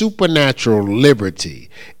supernatural liberty.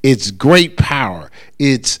 It's great power.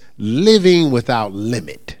 It's living without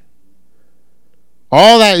limit.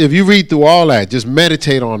 All that, if you read through all that, just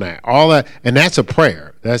meditate on that. All that, and that's a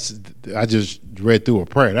prayer. I just read through a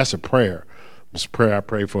prayer. That's a prayer. It's a prayer I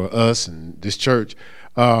pray for us and this church.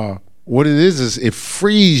 What it is it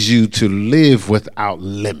frees you to live without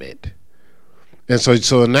limit. And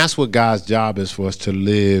and that's what God's job is for us, to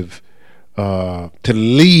live, to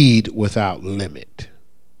lead without limit.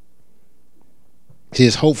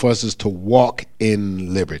 His hope for us is to walk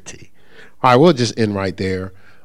in liberty. All right, we'll just end right there.